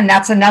 again,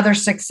 that's another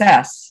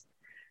success.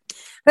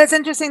 That's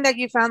interesting that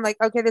you found like,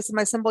 okay, this is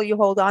my symbol. You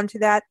hold on to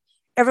that.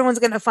 Everyone's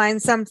going to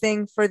find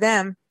something for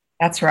them.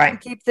 That's right.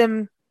 Keep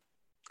them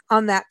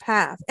on that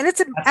path. And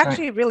it's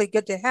actually really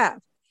good to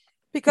have,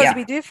 because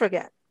we do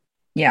forget.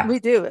 Yeah. We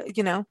do,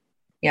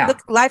 Yeah.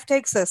 Look, life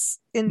takes us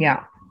in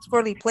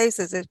squirrely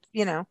places,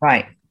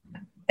 Right.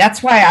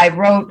 That's why I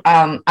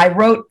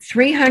wrote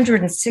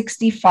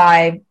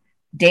 365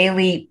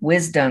 daily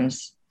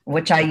wisdoms,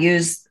 which I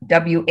use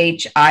WHIZDOM.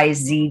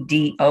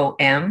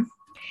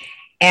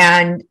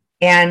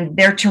 And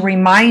they're to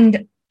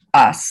remind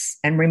us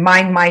and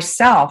remind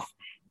myself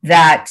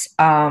that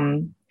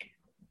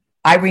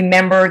I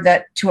remember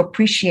that to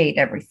appreciate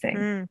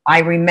everything. I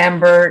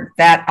remember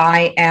that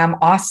I am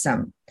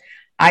awesome.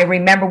 I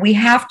remember we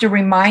have to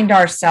remind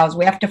ourselves,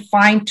 we have to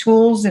find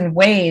tools and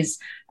ways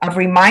of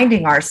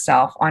reminding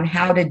ourselves on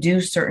how to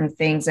do certain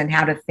things and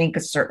how to think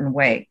a certain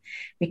way.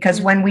 Because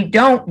when we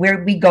don't,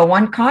 we go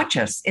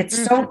unconscious.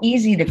 It's so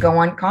easy to go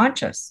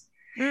unconscious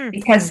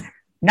because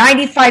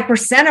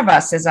 95% of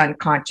us is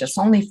unconscious.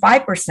 Only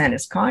 5%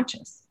 is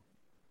conscious.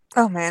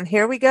 Oh man,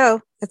 here we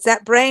go. It's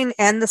that brain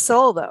and the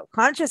soul though.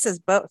 Conscious is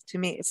both to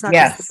me. It's not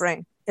just the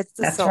brain. It's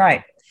the soul.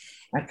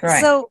 That's right.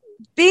 So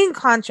being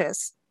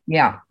conscious.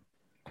 Yeah.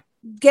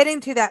 Getting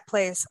to that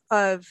place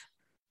of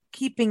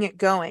keeping it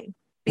going,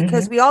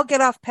 because we all get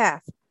off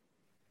path,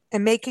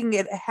 and making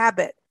it a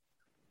habit.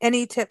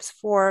 Any tips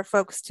for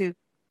folks to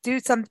do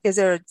some? Is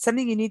there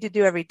something you need to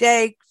do every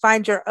day?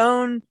 Find your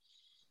own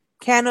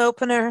can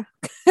opener,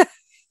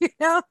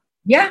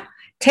 Yeah.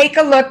 Take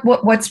a look.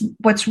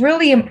 What's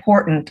really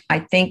important, I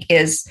think,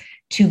 is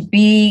to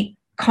be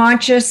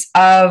conscious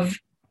of,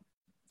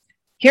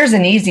 here's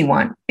an easy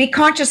one. Be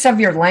conscious of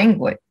your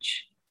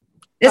language.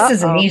 This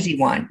is an easy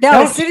one.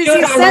 No, as soon as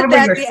you said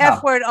that, the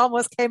F word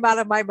almost came out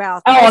of my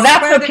mouth. Oh,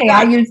 that's okay.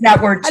 I use that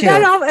word too.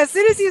 No, as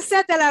soon as you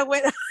said that, I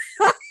went.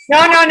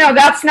 No.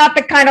 That's not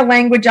the kind of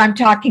language I'm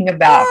talking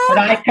about. But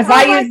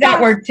I use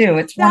that word too.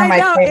 It's one of my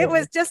favorites. It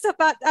was just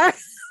about.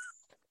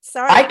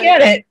 Sorry.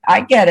 I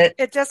get it.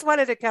 It just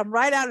wanted to come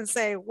right out and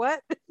say,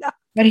 what? No.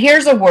 But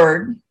here's a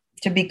word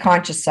to be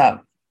conscious of.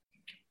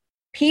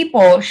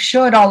 People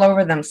should all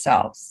over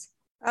themselves.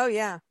 Oh,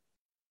 yeah.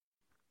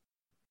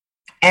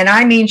 And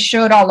I mean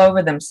should all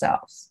over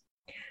themselves.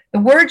 The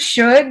word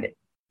should,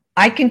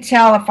 I can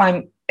tell if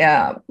I'm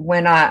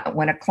when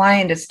a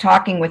client is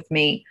talking with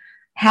me,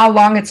 how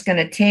long it's going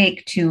to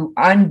take to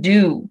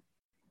undo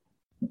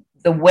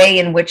the way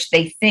in which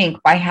they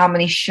think by how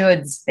many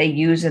shoulds they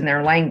use in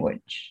their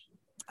language.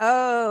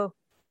 Oh.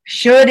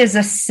 Should is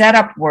a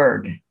setup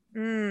word.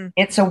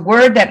 It's a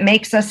word that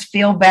makes us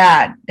feel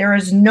bad. There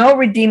is no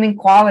redeeming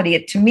quality.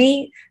 To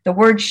me, the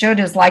word should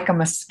is like a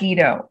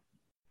mosquito.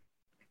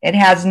 It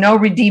has no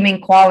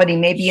redeeming quality,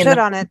 maybe in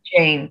the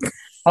chain,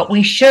 but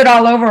we should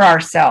all over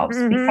ourselves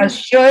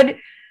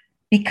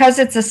because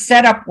it's a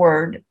setup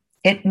word.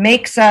 It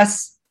makes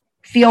us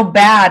feel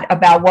bad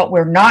about what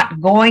we're not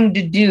going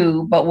to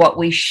do, but what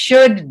we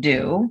should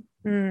do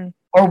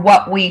or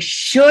what we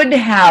should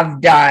have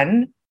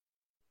done.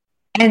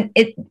 And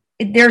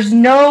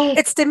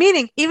it's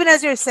demeaning. Even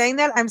as you're saying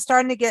that, I'm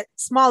starting to get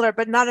smaller,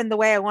 but not in the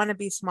way I want to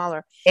be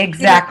smaller.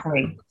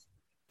 Exactly.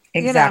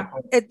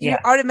 Exactly. You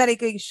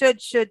automatically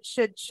should. You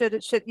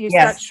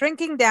start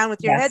shrinking down with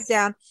your head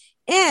down,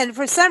 and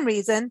for some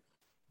reason,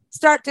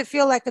 start to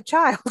feel like a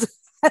child.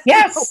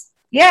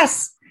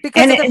 Yes.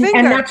 Because of the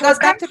finger. It goes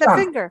back to the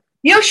finger.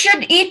 You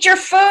should eat your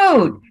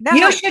food. No.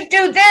 You should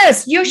do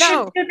this. You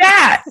should do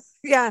that.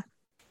 Yeah.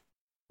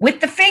 With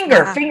the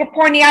finger, finger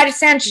pointing out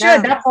and should.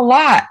 No. That's a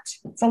lot.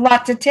 It's a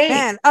lot to take.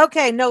 Man,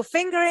 okay, no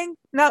fingering.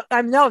 No,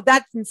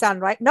 that didn't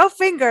sound right. No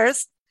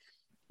fingers.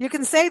 You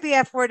can say the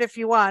F word if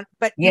you want,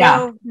 but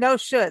no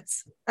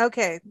shoulds.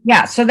 Okay.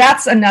 Yeah, so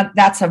that's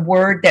a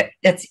word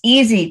that's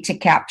easy to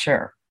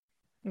capture.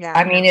 Yeah.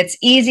 I mean, it's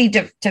easy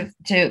to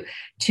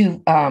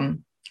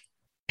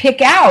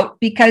pick out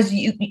because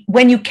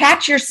when you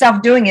catch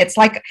yourself doing it, it's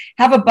like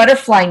have a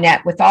butterfly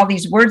net with all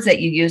these words that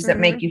you use that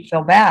make you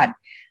feel bad.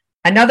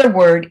 Another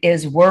word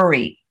is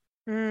worry.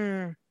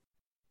 Now,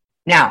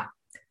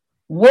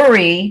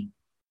 worry,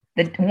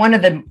 one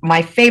of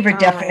my favorite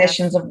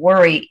definitions of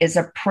worry is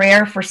a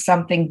prayer for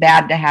something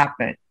bad to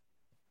happen.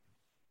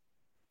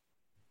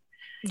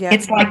 Yeah.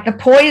 It's like the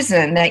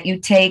poison that you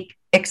take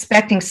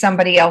expecting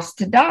somebody else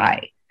to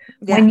die.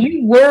 Yeah. When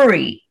you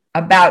worry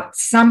about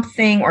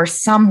something or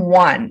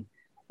someone,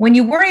 when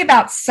you worry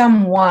about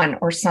someone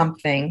or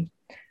something,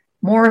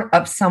 more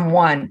of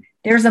someone,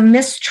 there's a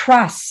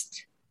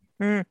mistrust.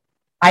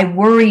 I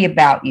worry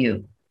about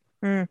you.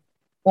 Well,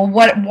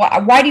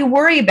 why do you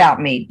worry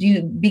about me?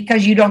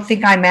 Because you don't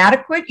think I'm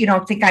adequate? You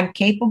don't think I'm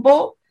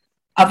capable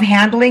of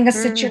handling a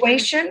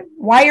situation?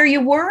 Why are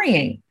you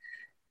worrying?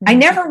 I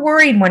never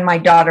worried when my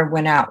daughter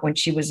went out when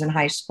she was in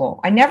high school.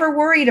 I never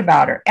worried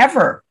about her,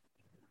 ever.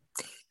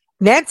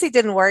 Nancy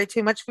didn't worry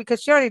too much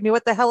because she already knew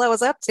what the hell I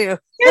was up to.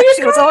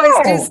 She was always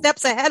 2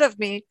 steps ahead of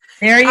me.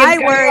 I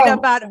worried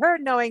about her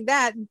knowing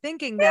that and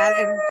thinking that,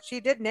 and she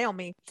did nail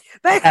me.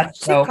 But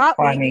she caught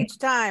me each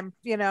time,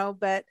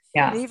 but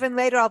even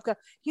later I'll go,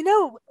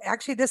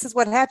 actually this is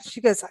what happened.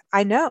 She goes,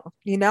 I know.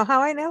 You know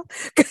how I know?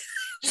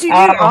 She knew.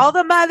 All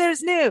the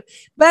mothers knew.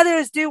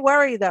 Mothers do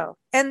worry though.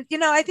 And,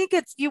 I think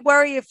you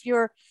worry if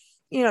your,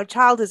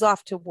 child is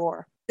off to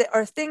war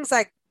or things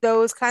like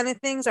those kind of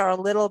things are a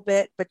little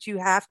bit, but you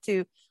have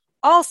to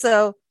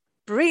also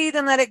breathe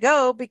and let it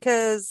go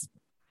because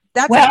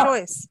that's a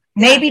choice.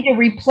 Maybe to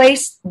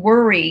replace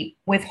worry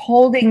with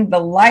holding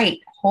the light,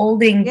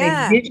 holding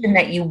the vision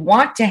that you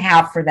want to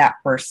have for that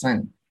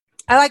person.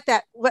 I like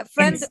that. What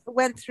friend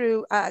went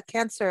through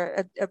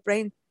cancer, a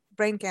brain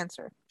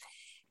cancer,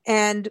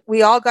 and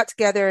we all got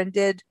together and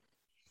did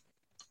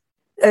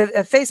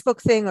a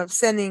Facebook thing of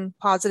sending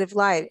positive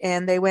light,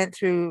 and they went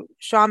through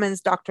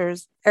shamans,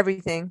 doctors,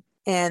 everything.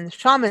 And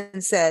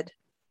shaman said,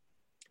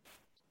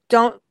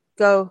 don't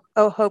go,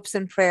 hopes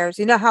and prayers.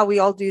 You know how we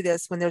all do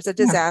this when there's a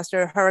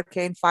disaster,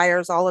 hurricane,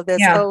 fires, all of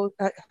this,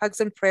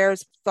 hugs and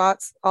prayers,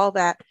 thoughts, all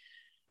that.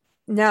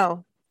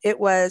 No, it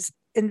was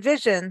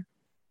envision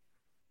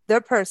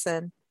the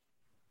person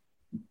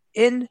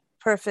in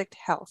perfect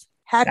health,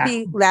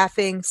 happy,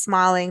 laughing,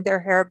 smiling,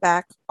 their hair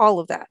back, all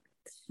of that.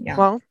 Yeah.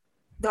 Well,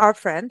 our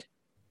friend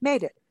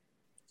made it.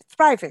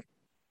 Thriving,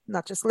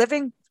 not just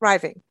living,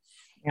 thriving.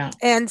 Yeah.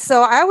 And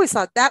so I always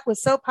thought that was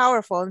so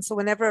powerful. And so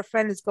whenever a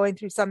friend is going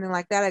through something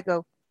like that, I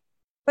go,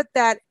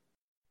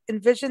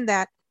 envision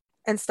that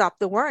and stop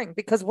the worrying,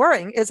 because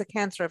worrying is a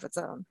cancer of its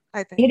own,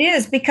 I think. It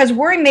is, because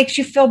worry makes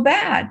you feel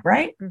bad,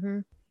 right?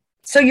 Mm-hmm.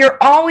 So you're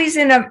always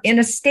in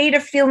a state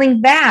of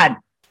feeling bad.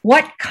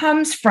 What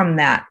comes from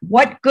that?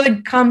 What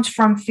good comes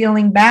from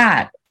feeling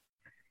bad?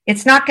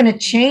 It's not going to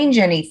change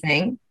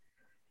anything.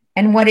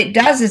 And what it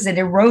does is it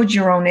erodes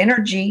your own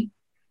energy.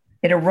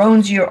 It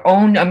erodes your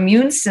own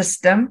immune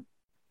system.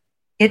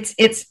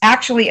 It's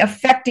actually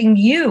affecting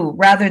you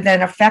rather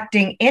than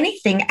affecting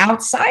anything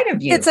outside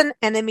of you. It's an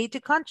enemy to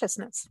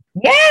consciousness.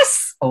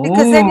 Yes.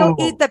 Because then you'll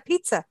eat the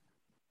pizza.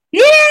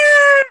 Yeah.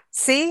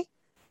 See?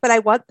 But I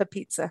want the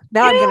pizza.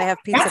 Now I'm going to have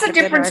pizza. That's a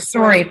different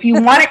story. If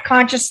you want it,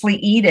 consciously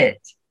eat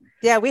it.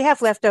 Yeah, we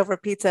have leftover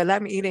pizza and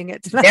I'm eating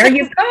it tonight. There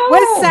you go.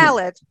 With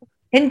salad.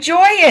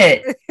 Enjoy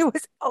it.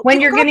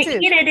 When you're going to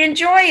eat it,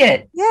 enjoy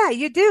it. Yeah,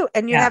 you do.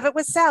 And you have it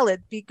with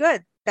salad. Be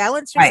good.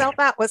 Balance yourself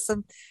out with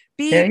some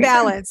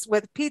balanced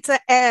with pizza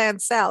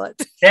and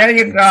salad. There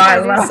you go.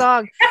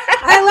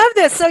 I love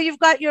this. So you've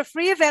got your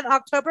free event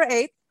October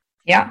 8th.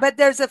 Yeah. But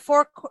there's a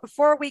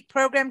four-week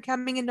program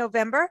coming in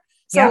November.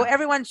 So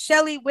everyone,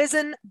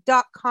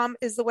 ShellyWizen.com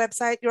is the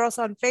website. You're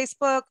also on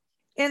Facebook,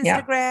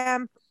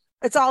 Instagram.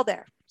 It's all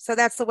there. So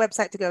that's the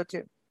website to go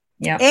to.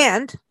 Yeah.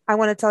 And I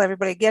want to tell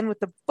everybody again with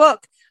the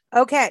book.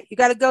 Okay, you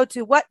got to go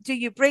to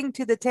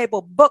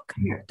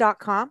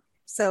whatdoyoubringtothetablebook.com.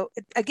 So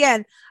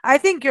again, I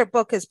think your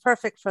book is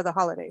perfect for the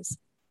holidays.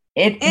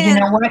 You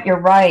know what? You're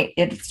right.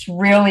 It's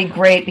really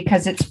great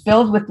because it's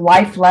filled with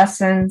life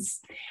lessons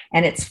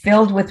and it's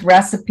filled with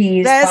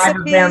recipes. 5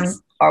 of them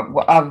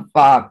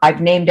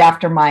I've named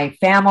after my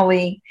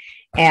family,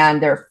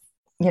 and they're,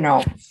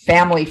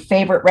 family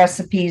favorite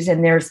recipes.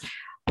 And there's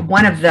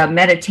one of the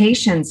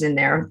meditations in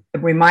there.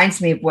 It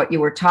reminds me of what you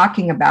were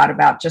talking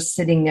about just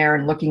sitting there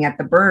and looking at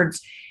the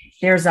birds.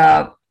 There's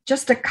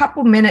just a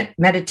couple minute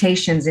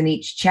meditations in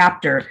each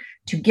chapter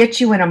to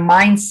get you in a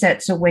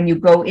mindset. So when you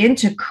go in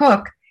to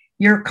cook,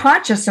 you're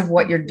conscious of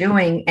what you're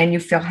doing and you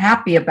feel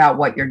happy about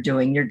what you're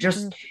doing. You're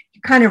just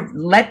you kind of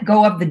let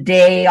go of the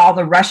day, all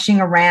the rushing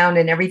around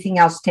and everything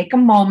else. Take a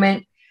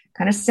moment,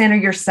 kind of center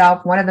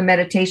yourself. One of the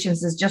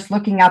meditations is just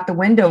looking out the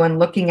window and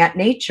looking at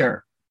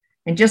nature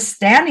and just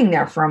standing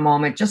there for a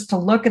moment, just to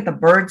look at the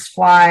birds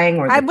flying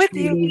or the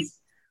trees.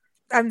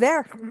 You. I'm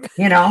there.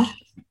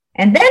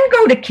 And then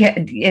go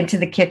into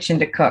the kitchen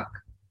to cook.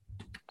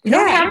 You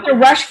don't have to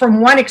rush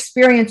from one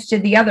experience to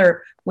the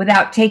other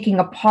without taking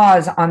a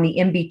pause on the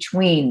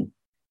in-between.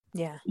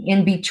 Yeah.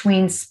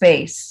 In-between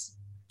space,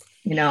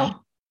 I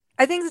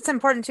think it's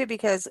important too,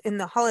 because in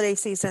the holiday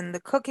season, the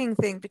cooking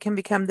thing can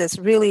become this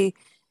really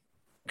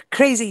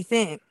crazy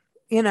thing,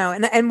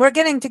 and we're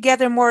getting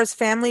together more as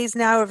families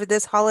now over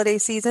this holiday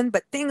season,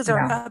 but things are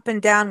up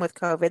and down with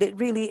COVID. It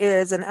really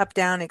is an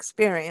up-down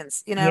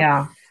experience,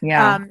 Yeah.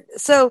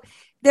 So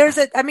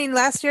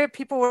last year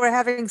people were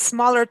having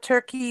smaller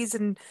turkeys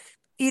and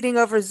eating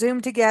over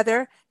Zoom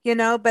together,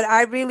 but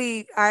I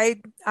believe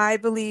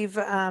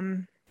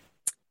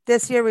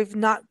this year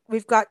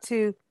we've got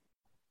to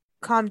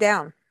calm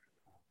down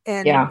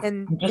and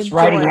I'm just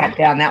writing that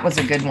down. That was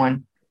a good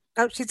one.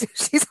 Oh,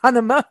 she's on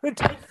the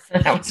mode.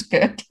 That was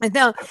good.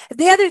 No,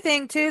 the other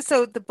thing too,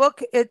 so the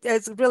book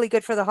is really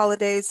good for the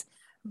holidays,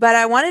 but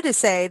I wanted to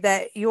say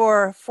that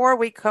your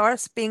 4-week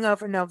course being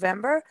over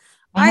November,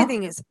 I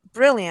think is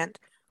brilliant.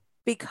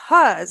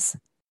 Because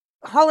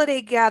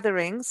holiday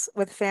gatherings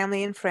with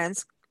family and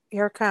friends,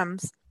 here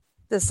comes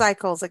the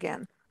cycles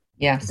again.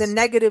 Yes. The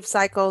negative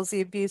cycles, the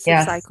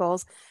abusive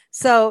cycles.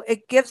 So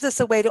it gives us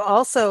a way to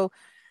also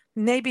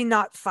maybe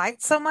not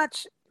fight so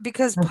much,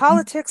 because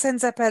politics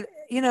ends up at,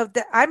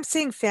 I'm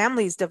seeing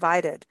families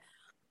divided.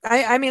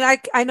 I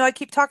know I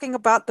keep talking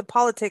about the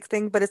politics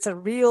thing, but it's a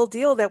real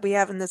deal that we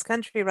have in this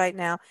country right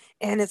now.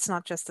 And it's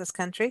not just this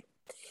country.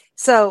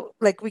 So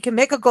we can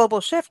make a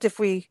global shift if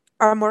we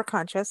are more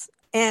conscious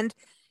and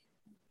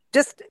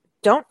just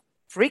don't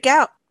freak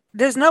out.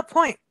 There's no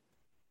point.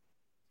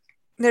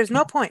 You're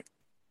not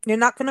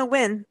going to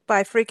win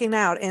by freaking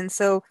out. And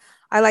so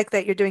I like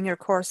that you're doing your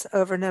course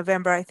over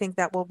November. I think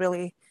that will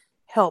really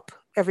help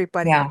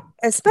everybody,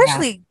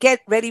 especially get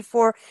ready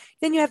for,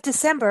 then you have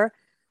December,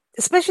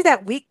 especially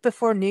that week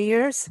before New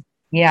Year's.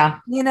 Yeah.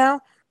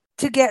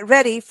 To get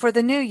ready for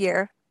the new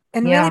year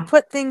and really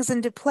put things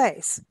into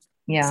place.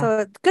 Yeah.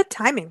 So good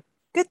timing.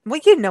 Good. Well,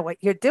 you know what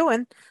you're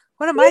doing.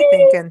 What am I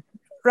thinking?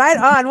 Right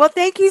on. Well,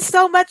 thank you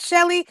so much,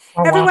 Shelly.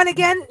 Everyone,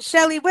 again,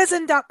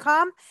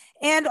 ShellyWizen.com,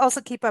 and also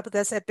keep up with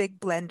us at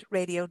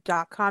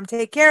BigBlendRadio.com.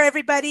 Take care,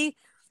 everybody.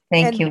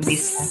 Thank you,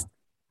 Lisa.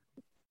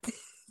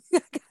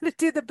 I gotta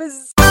do the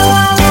business.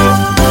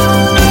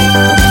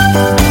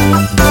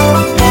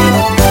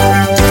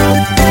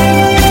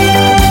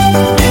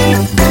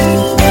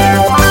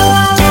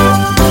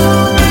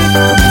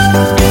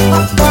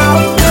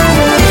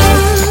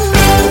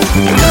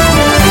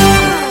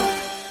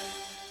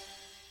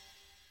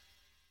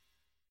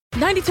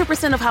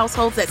 92% of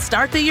households that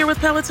start the year with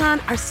Peloton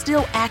are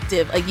still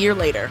active a year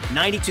later.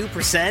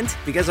 92%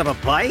 because of a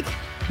bike?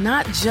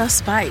 Not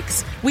just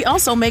bikes. We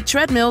also make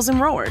treadmills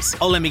and rowers.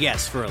 Oh, let me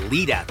guess, for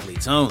elite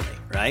athletes only,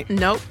 right?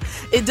 Nope.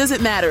 It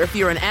doesn't matter if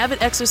you're an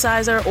avid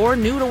exerciser or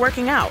new to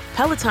working out.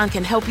 Peloton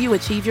can help you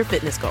achieve your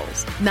fitness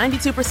goals.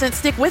 92%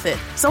 stick with it.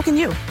 So can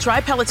you.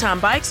 Try Peloton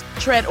bikes,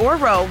 tread or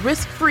row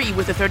risk-free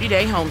with a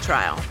 30-day home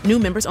trial. New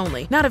members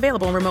only. Not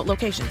available in remote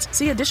locations.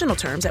 See additional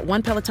terms at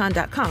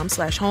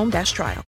onepeloton.com/home-trial.